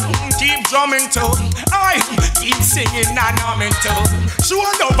yo keep drumming too I keep singing and humming too sure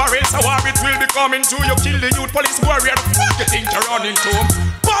over it so war it will be coming to you kill the youth police warrior fuck you think you're running to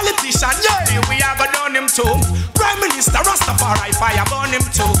politician yeah we are gonna done him too Prime Minister Rastafari fire burn him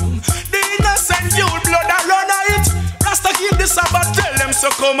too the innocent youth blood that run it Rasta give the Sabbath tell them so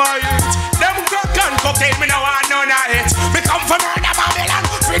come on it them crack and cocaine me now want none of it me come from murder Babylon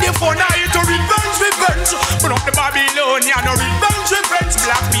for the fun of it to revenge but up the Babylonian revenge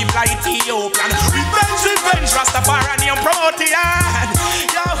black people like Ethiopian revenge Rastafari name promoting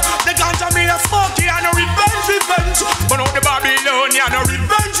yo the ganja me a smoky and revenge but up the Babylonian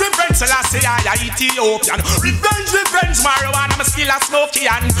revenge Selassie I Ethiopian revenge marijuana me still a smoky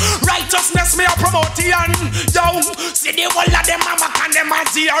and righteousness me a promoting yo see the whole of them mama can them a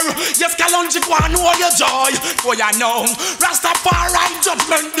dear yes Kalonji go and know your joy for you know Rastafari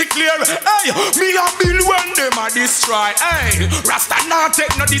judgment declare hey me a bill when them a destroy hey Rasta not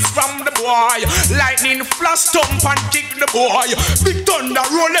take no this from the boy lightning flash thump and kick the boy big thunder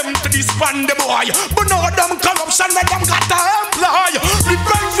roll them to this pan the boy but now them corruption that them got to employ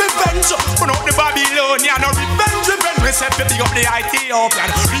revenge but now the Babylonian revenge we set to big up the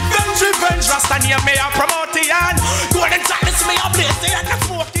Ethiopian revenge Rasta near me a promoting golden chalice me a blaze and a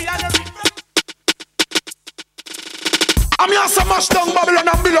smoky and a I'm here to mash down Babylon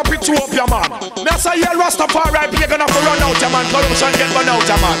and build up Ethiopia, man. Me say, yeah, Rastafari, you're gonna have to run out, man. Corruption get run out,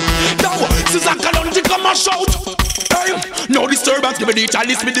 man. Now, Sizzla Kalonji come and shout. Hey, no disturbance, give me the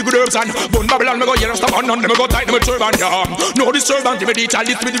chalice, me the good herbs and bun Babylon, me go here, Rastafari, none, me go tight, me turban, yeah. No disturbance, give me the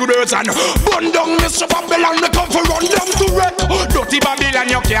chalice, me the good herbs and bun down, Mr. Babylon, me come for run them to wreck. Dirty Babylon,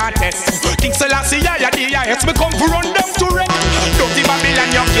 you can't test. King Selassie, yeah, yes, me come for run them to wreck. Dirty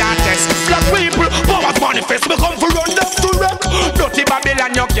Babylon, you can't test. Black people, powers manifest, me come for run them to wreck. Dirty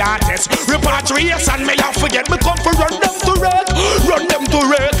Babylon, you can't test. Repatriation, me you forget, me come for run them to wreck. Run them to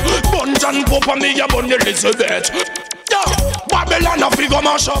wreck. Bun John Pope and me, you bun Elizabeth. Yeah, Babylon, a figure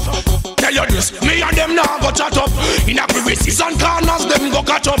mash up. tell you this, me and them now go chat up. In a crevices and corners, them go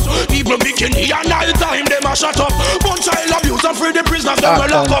catch up. People bikini and all time, them a shut up. Bunch child abuse and free the prisoners, them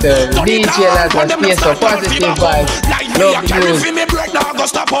will lock up. DJlazarus, space of positive vibes. Love the music. Me break now go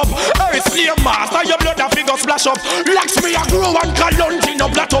stop up. Hey, slave master, your blood a figure splash up. Locks me a grow and Kalonji no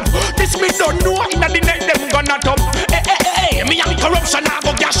flat up. This me don't know, inna the neck them gonna top. Hey, me and corruption I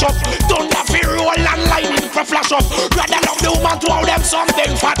go gash up. Don't have to roll and lightning for flash up. Rather love the woman to how them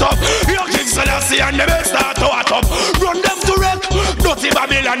something fat up. You King Selassie and the best start to hot up. Run them to wreck. Dirty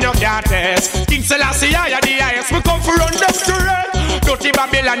Babylon you can't test. King Selassie I the highest. We come for run them to wreck. Dirty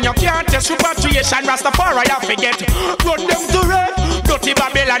Babylon you can't test. Repatriation Rastafari I forget. Run them to wreck. Dirty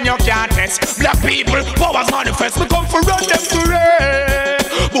Babylon you can't test. Black people powers manifest. We come for run them to wreck.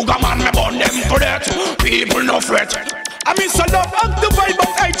 Booga man me burn them to death. People no fret. I miss a love activate,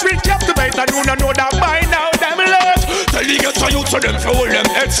 but I treat captivate. I do not know that by now, damn it. Tell you get to you to them for hold them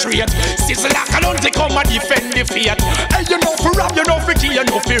head straight. Sizzla Kalonji come and defend the faith. Hey, you know for rob, you know for kill, you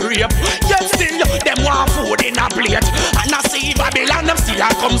know for rape. Yet still, them want food in a plate. And I see Babylon, them still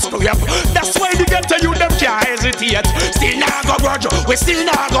come scrape. That's why they get to you, them can't hesitate. Still not go grudge, we still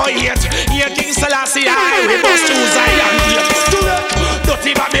not go hate. Here King Selassie, we must choose Zion gate.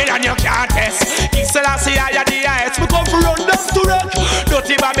 Dirty Babylon, you can't test. King Selassie, I the highest. We come for run them to wreck.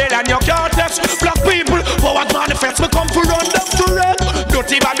 Dirty Babylon, you can't test. Black people, powers manifest. We come for run them to wreck.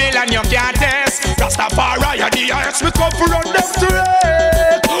 Dirty Babylon, you can't test. Rastafari, the highest. We come for run them to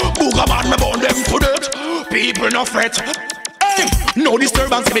wreck. Booga man, me burn them to death. People no fret. No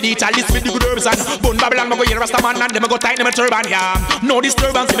disturbance, me the chalice with the good herbs and Bun Babylon, me go hear Rastaman and them go tight in my turban, yeah. No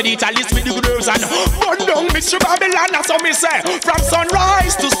disturbance, me the chalice with the good herbs and Bun down, Mr. Babylon, that's how me say. From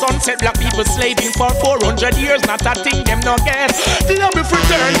sunrise to sunset, black people slaving for 400 years, not a thing them no get. Love me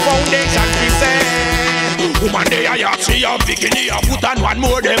return foundation, we say. Woman, they are see a bikini, I put on one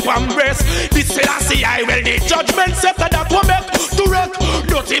more day from breast. This Selassie, I will the judgment set that will make to wreck.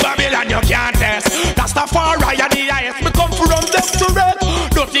 Dirty Babylon, you can't test. Rastafari, the highest, me come from them to wreck.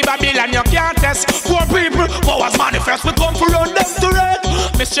 Dirty Babylon, you can't test. Poor people, powers manifest, we come from them to wreck.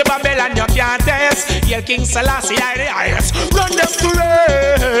 Mr. Babylon, you can't test. Here King Selassie, I the highest, run them to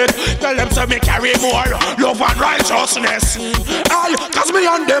wreck. Tell them to me carry more love and righteousness. All, cause me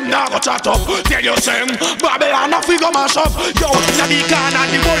and them now go chat up. Tell you sing, Babylon a figure mash up. Yo, inna the can and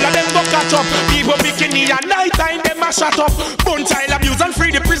the whole of them go catch up. People bikini at night time them a shut up. Bun child abuse and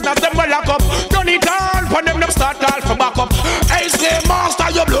free the prisoners them will lock up. Done it all, for them start all for back up. Hey slave master,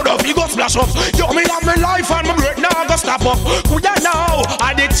 your blood up, you go splash up. Yo, me have my life and my breath now go stop up. Could ya know,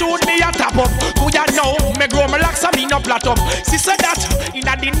 attitude me a tap up. Could ya know, me grow my locks and me no plat up. She said that,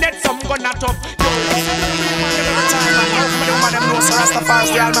 inna the net some gonna top. Yo, them know so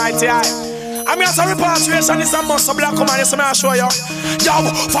Rastafari the Almighty I. I mean, as a repatriation is a must, so black woman, yes, I show you. Yo,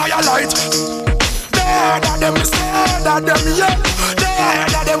 firelight. Dead of them, dead of them, yeah.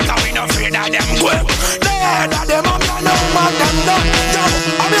 Dead of them, cause we not afraid of them, well. Dead of them, I'm not no man, them done. Yo,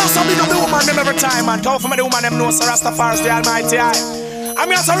 I mean, as a big of the woman, them every time, man. Tough for me, the woman, them know, so Rastafari the Almighty I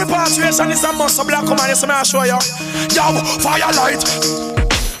mean, as a repatriation is a must, so black woman, yes, I show you. Yo, firelight.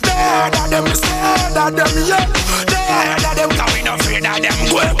 Dead of them, dead of them, yeah. Dead of them, cause we not afraid of them,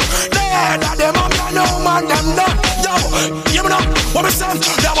 well. Dead of them, I'm not no man, them done. Yo, you know what we say?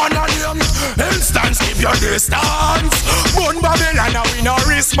 That one on them. Instance, keep your distance. Bun Babylon, now we no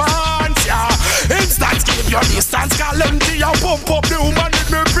response, yeah. Instance, keep your distance. Kalonji, you pump up the woman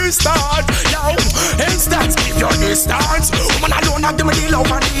with me pre-start. Yo, instance, keep your distance. Woman alone, have them the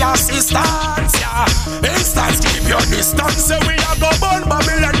love and the assistance, yeah. Instance, keep your distance. Say we are go Bun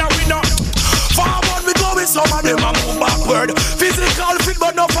Babylon, now we no. Forward we go with some of them a move backward. Physical fit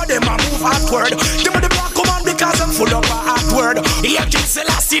but none of them a move backward. Give me the black command because I'm full of awkward. Here King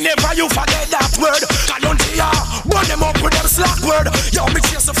Selassie, never you forget that word. Kalonji, burn them up with them slack word. Yo, me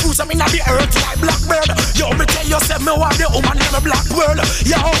chase the fruits, I'm in the earth like blackbird. Yo, me tell yourself me want the woman in the black world.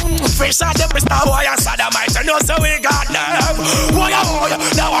 Yo, fish out them star boy and sodomite. You know so we got them. Boy,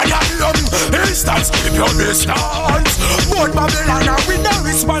 now I am them. Instance, keep your distance. Bun Babylon and we no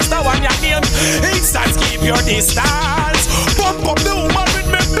response to one your name. Instance, keep your distance. Pump up the woman with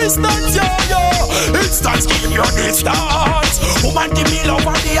me distance, yo, yo. Instance, keep your distance. Woman, give me love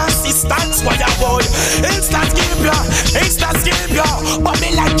and the assistance, boy, boy. Instance, keep your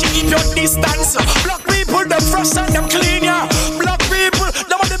Babylon, keep your distance. Black people, them fresh and them clean, yeah. Black people,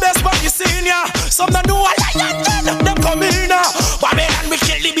 them are the best body scene, yeah. Some that know a lion, them come in, yeah. Babylon, we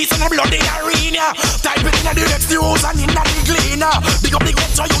kill the beast in the bloody arena. Type it in the next news and in the cleaner. Big up the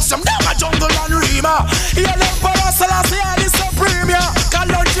guns, so use them down a jungle and Rima. Here, Emperor Selassie, the supreme, yeah.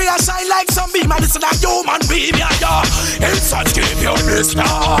 Kalonji, I shine like some beam, and the It's a human being, yeah. Instant keep your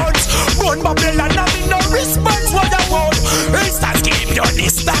distance. Run Babylon, I mean no response what I want. Instant keep your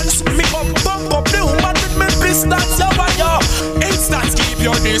distance. Me bump up the woman with me distance, yeah. Instant keep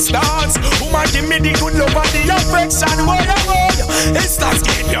your distance. Woman give me the good love and the affection, what I want. Instant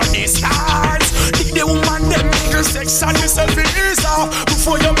keep your distance. Take the woman them nigga section, yourself it is off.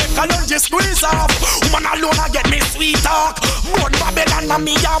 Before you make a lunge, squeeze off. Woman alone I get me sweet talk. Bun Babylon and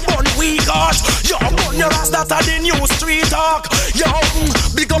me a bun weak heart. Yo, bun your ass that are the new street talk. Yo,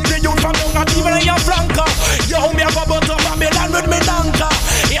 big up the youth from down and even in your flanker. Yo, me a go butt up Babylon with me danker.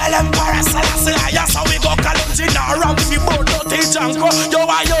 Yeah, them parasite, yeah, so we go Kalonji now ram fi bun dirty janko. Yo,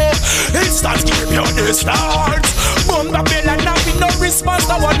 yo, instant keep your distance. Bun Babylon and we no response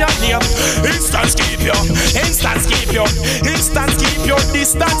to what your name. Instant keep your distance. Yo, yo, instant keep your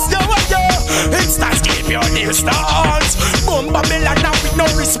distance. Bun Babylon and we no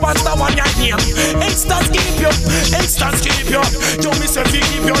response to what your name. Instant keep your. Yo, me say fi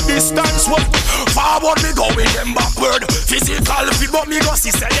keep your distance. What? Forward me go with them backward. Physical fit but me go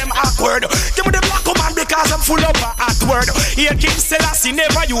see say them awkward. Give me the black woman because I'm full of a hot word. Here King Selassie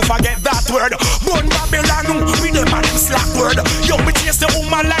never you forget that word. Bun Babylon with them and them slack word. Yo, me taste the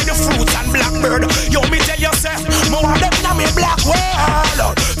woman like the fruits and blackbird. Yo, me tell you say more of them in me black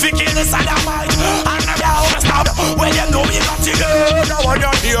world. Fi kill the sodomite and the stop. Well you know we got to go. Now what you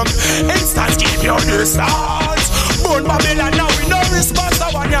name? Instant keep your distance. Bun Babylon now we no response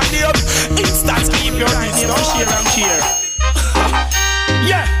to what you name. Instant keep your distance. Share and share.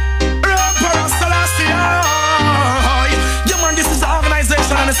 Yeah. Emperor Selassie. Yeah man, this is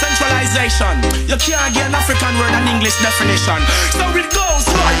organization and centralization. You can't get an African word and English definition. So it goes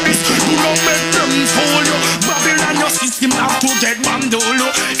like this. Do not make them fool you. Babylon your system have to get bandolo.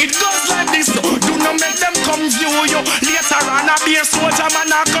 It goes like this. Do not make them come view you. Later on a be a soldier man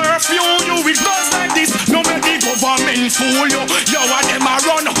a curfew you. It goes like this. No make the government fool you. Yo and them a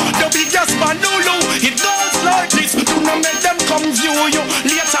run the biggest bandolo. It goes like this. Do not make them come view you.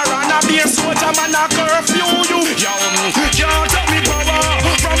 Later on a be a soldier man a curfew you. Yo, can't take me power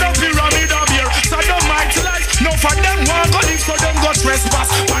from the pyramid of here. So don't might like no for them want go live so them go trespass.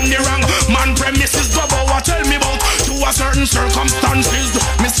 On the wrong man premises go about what tell me about to a certain circumstances.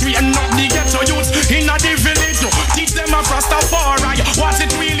 Mystery and not the ghetto youth in a the village. Teach them a Rastafari what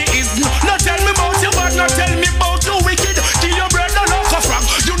it really is. Not tell me about you but not tell me about you wicked. Kill your brother like a frog.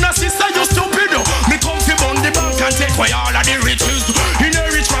 You not sister you stupid. Me come fi bun the bank and take away all of the riches. In a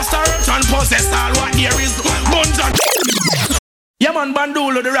rich Rasta and possess all what there is. Buns and yeah man,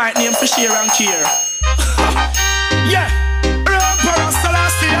 Bandulo the right name for share and care. Yeah, Emperor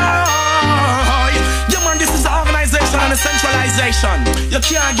Selassie. Yeah man, this is organization and centralization. You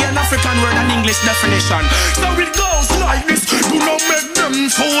can't get an African word and English definition. So it goes like this. Do not make them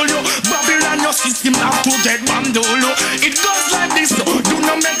fool you. Babylon your system have to get bandolo. It goes like this. Do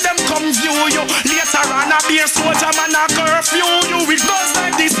not make them come view you. Later on a be a soldier man a curfew you. It goes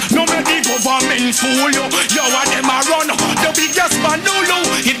like this. No make the government fool you. Yo and them a run the biggest bandolo.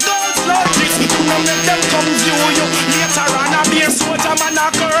 It goes like this. Do not make them come view you. Later on a be a soldier man a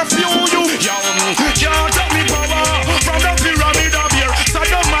curfew you. Yo, can't take me power from the pyramid of here. So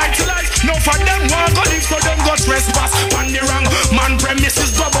don't might like no for them want go live so them go trespass. On the wrong man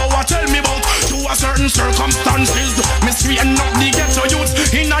premises go about what tell me about to a certain circumstances. Mystery and not the ghetto youth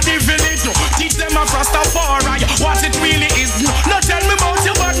in a the village. Teach them a Rastafari what it really is. Not tell me about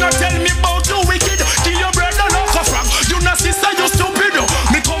you but not tell me about you wicked. Kill your brother like a frog. You not sister you stupid.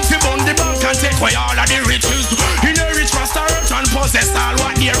 Me come fi bun the bank and take away all of the riches. In a rich Rasta and possess all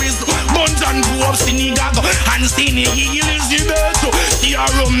what there is. Buns and go up synagogue and sing Elizabeth. See a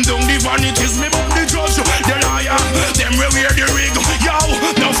rum down the vanities me bun the judge. The liar, them we wear the rig. Yo,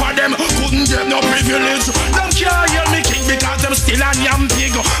 now for them couldn't get no privilege. Them can't hear me king because them still a yam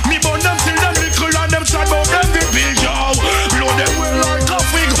pig. Me bun them till them little and them chat about them big big. Yo, blow them well like a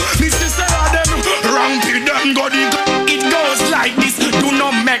fig. Me sister of them rampy them go the. It goes like this. Do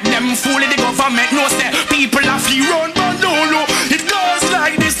not make them fool the government. No say people have to run Bandolo. It goes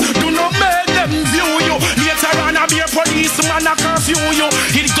like this. Do not make them view you. Later on a be a policeman a curfew you.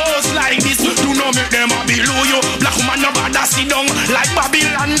 It goes like this. Do not make them a below you. Black woman no bother sit down like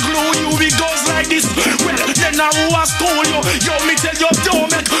Babylon glue you. It goes like this. Well then I who has told you. Yo me tell you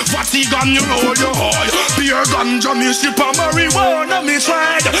don't make fatigue on you roll your hall. Beer ganja me ship a marijuana me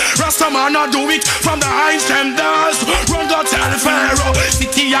tried. Rastaman a do it from the ancient days. Run go tell Pharaoh.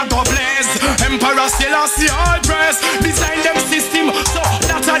 City a go blaze. Emperor Selassie I press. Design them system so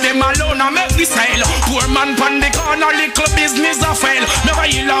that a them alone a make the sale. Poor man pan the corner little business a fail. Never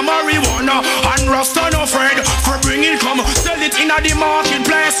heal a marijuana and Rasta no afraid. For bring it come sell it in a the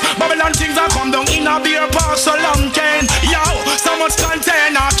marketplace. Babylon things a come down a beer pass so long cane. Yo, so much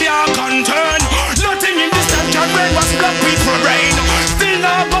container can't contain. Nothing in this time can bring what's black people brain. Still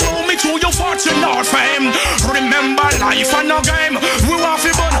not go home me through your fortune or fame. Remember life and no game. We want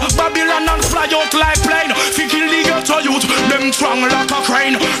to burn Babylon and fly out like plane. Fi kill the ghetto youth, them strong like a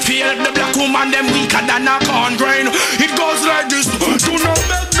crane. Feel the black woman, them weaker than a corn grain. It goes like this, do not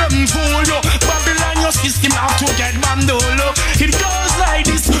let them fool you. Babylon your system have to get bandolo. It goes like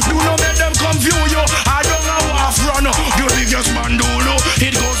this, do not let them confuse you. I don't know half run, you biggest bandolo.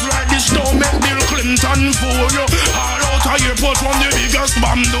 It goes like this, don't make Bill Clinton fool you. All out of airport from the biggest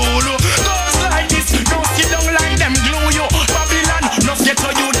bandolo. Goes like this, don't sit down like them glue you. Babylon, no get to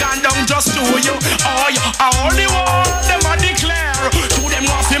you down, down just to you. Oh, I only want them a declare. To them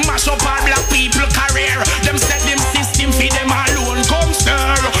off the mash up all black people career. Them set them system for them alone come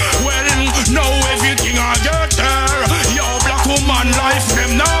stir. Well, now everything I get there. Yo, black woman life,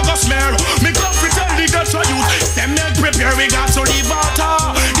 them now go smear. Me come to tell the girls for you. Them make prepare, we got to leave out.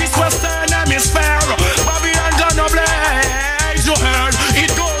 This western hemisphere. Babylon gonna blaze your head.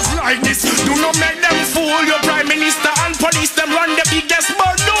 It goes like this. Do not make them fool your prime minister and police. Them run the biggest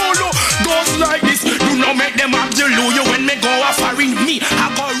bandolo. Goes like this. Do not make them absolute you. When me go a foreign me, I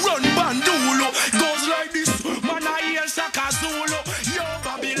go run bandolo. Goes like this. Man I hear Shaka Zulu. Yo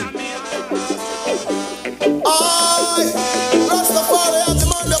Babylon me. Rastafari have the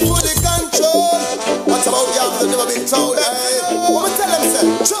man that put the control. What's about the after never been told? What me tell them say?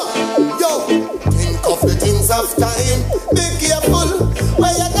 Yo, think of the things of time. Be careful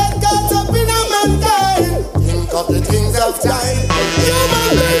where you get caught up in a mankind. Think of the things of time. Human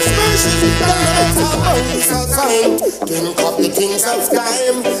beings species don't let our bones outside. Think of the things of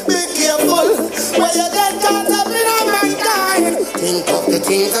time. Be careful where you get caught up in a mankind. Think of the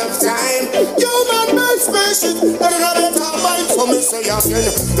things of time. Human beings species don't let our bones. So me say again,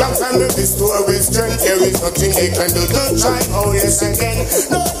 long time with this story strength. There is nothing they can do to try. Oh yes again.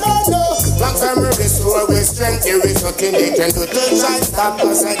 No. Long time with this story strength. There is nothing they can do to try. Stop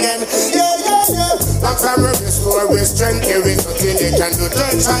us again. Yeah. Long time with this story strength. There is nothing they can do to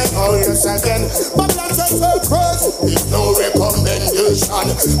try. Oh yes again. But that's a surprise. There's no recommendation.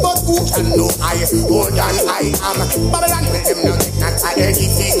 But who can know I more than I am? Babylon with them know it's not a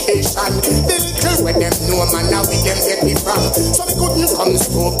edification. The little when them know man now with them get me from. So we couldn't come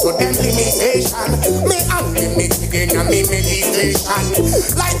spoke to them limitation. Me unlimit again and me meditation.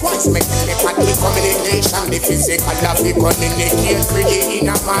 Likewise me telepathy communication. The physical of the communicate really in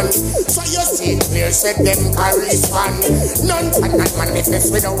a man. So you see it clear, said them carry span. None cannot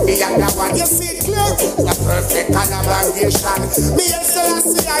manifest without the other one. You see it clear, the perfect collaboration. Me and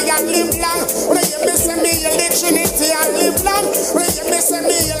Selassie I am live long. When you miss me, you live Trinity and live long. When you miss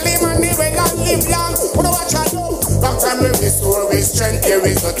me, you live and live and live long. What do I do? Long time with this story strength. There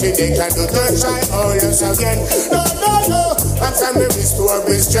is nothing they can do to try. Oh yes again. No. Long time with this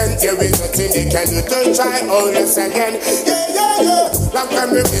story strength. There is nothing they can do to try. Oh yes again. Yeah. Long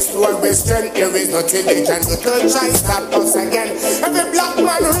time with this story strength. There is nothing they can do to try. Stop us again. Every black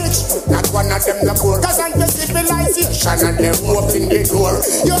man rich, not one of them the poor. Cause I'm the civilization and them open the door.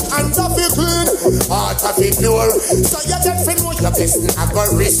 Your hands are be clean, heart are be pure. So you get free know your business I go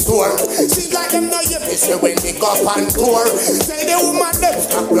restore. See like them know your business when they go up and tour. Say the woman them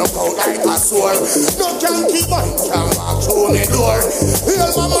stop broke out like a sword. No can keep on, can walk through the door. Real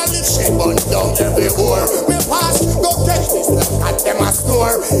mama live she burn down every whore. Me pass, go catch me stuff at them a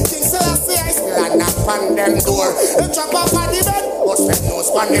store. King Selassie I still a knock on them door. Them drop off on the bed, bust them nose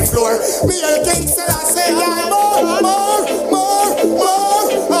on the floor. Me and King Selassie I more. And more.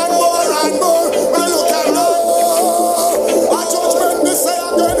 And look at more. I judgment me say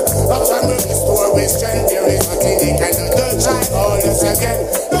again. That time with this story strength. There is nothing they can do to try. Oh yes again.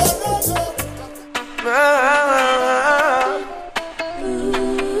 No.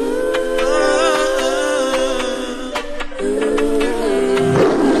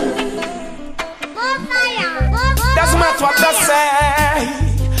 Doesn't matter what they say.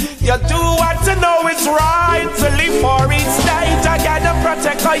 You do what you know is right. To live for each state. I gotta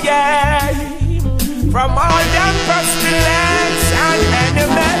protect you, from all them pestilence and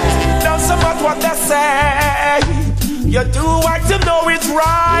enemies. Doesn't matter what they say. You do what you know is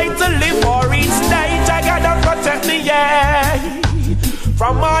right. To live for each state. I gotta protect me,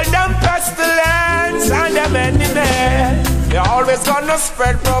 from all them pestilence and them enemies. You're always gonna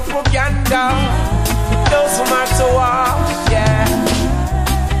spread propaganda. Doesn't matter what, yeah.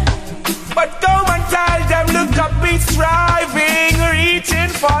 But go and tell them, look up, be striving, reaching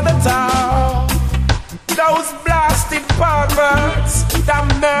for the top. Those blasted perverts, them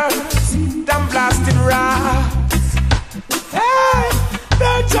nerds, them blasted rats. Hey,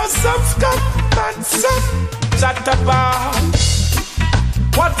 they're just some scum and Chataba.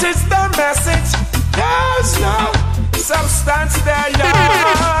 What is the message? There's no substance there,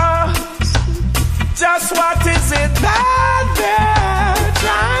 Lord. Just what is it that they're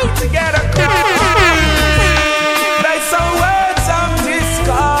trying to get across? There's some words of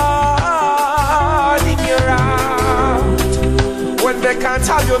discord in your out when they can't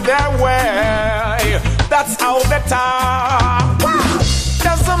tell you their way. That's how they talk.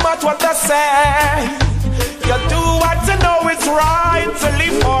 Doesn't matter what they say. You do what you know is right to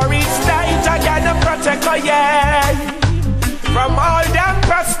live for each stage. I gotta protect you, yeah, from all them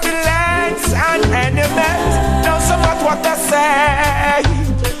pestilence and enemies. Doesn't matter what they say.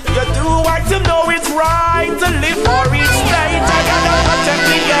 You do what you know is right to live for each stage. I gotta protect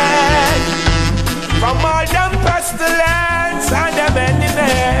you, yeah, from all them pestilence and them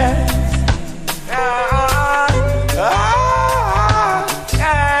enemies.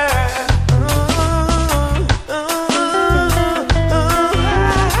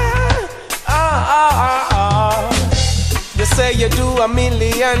 Say you do a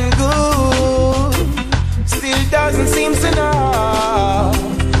million good, still doesn't seem enough.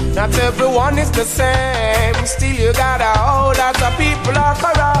 Not everyone is the same, still you got a whole lot of people are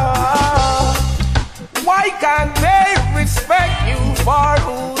corrupt. Why can't they respect you for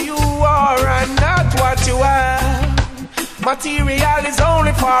who you are and not what you are? Material is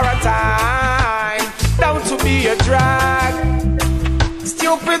only for a time, down to be a drag.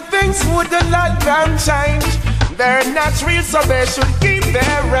 Stupid things wouldn't let them change. They're not real, so they should keep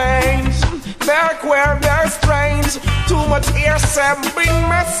their range. They're queer, they're strange. Too much hearsay been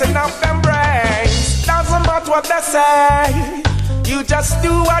messing up them brains. Doesn't matter what they say, you just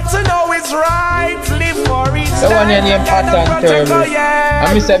do what you know is right. Live for each day. The one you name Pattern Terrible.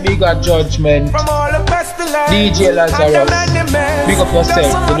 And Mr. Big up Judgment. From all the pestilence, DJlazarus. Big up yourself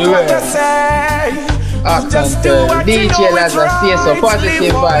to the world. Accent DJlazarus, stay so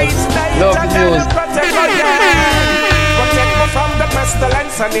positive vibes. Love the music. Protect me from the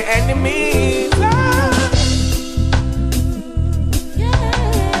pestilence and the enemy.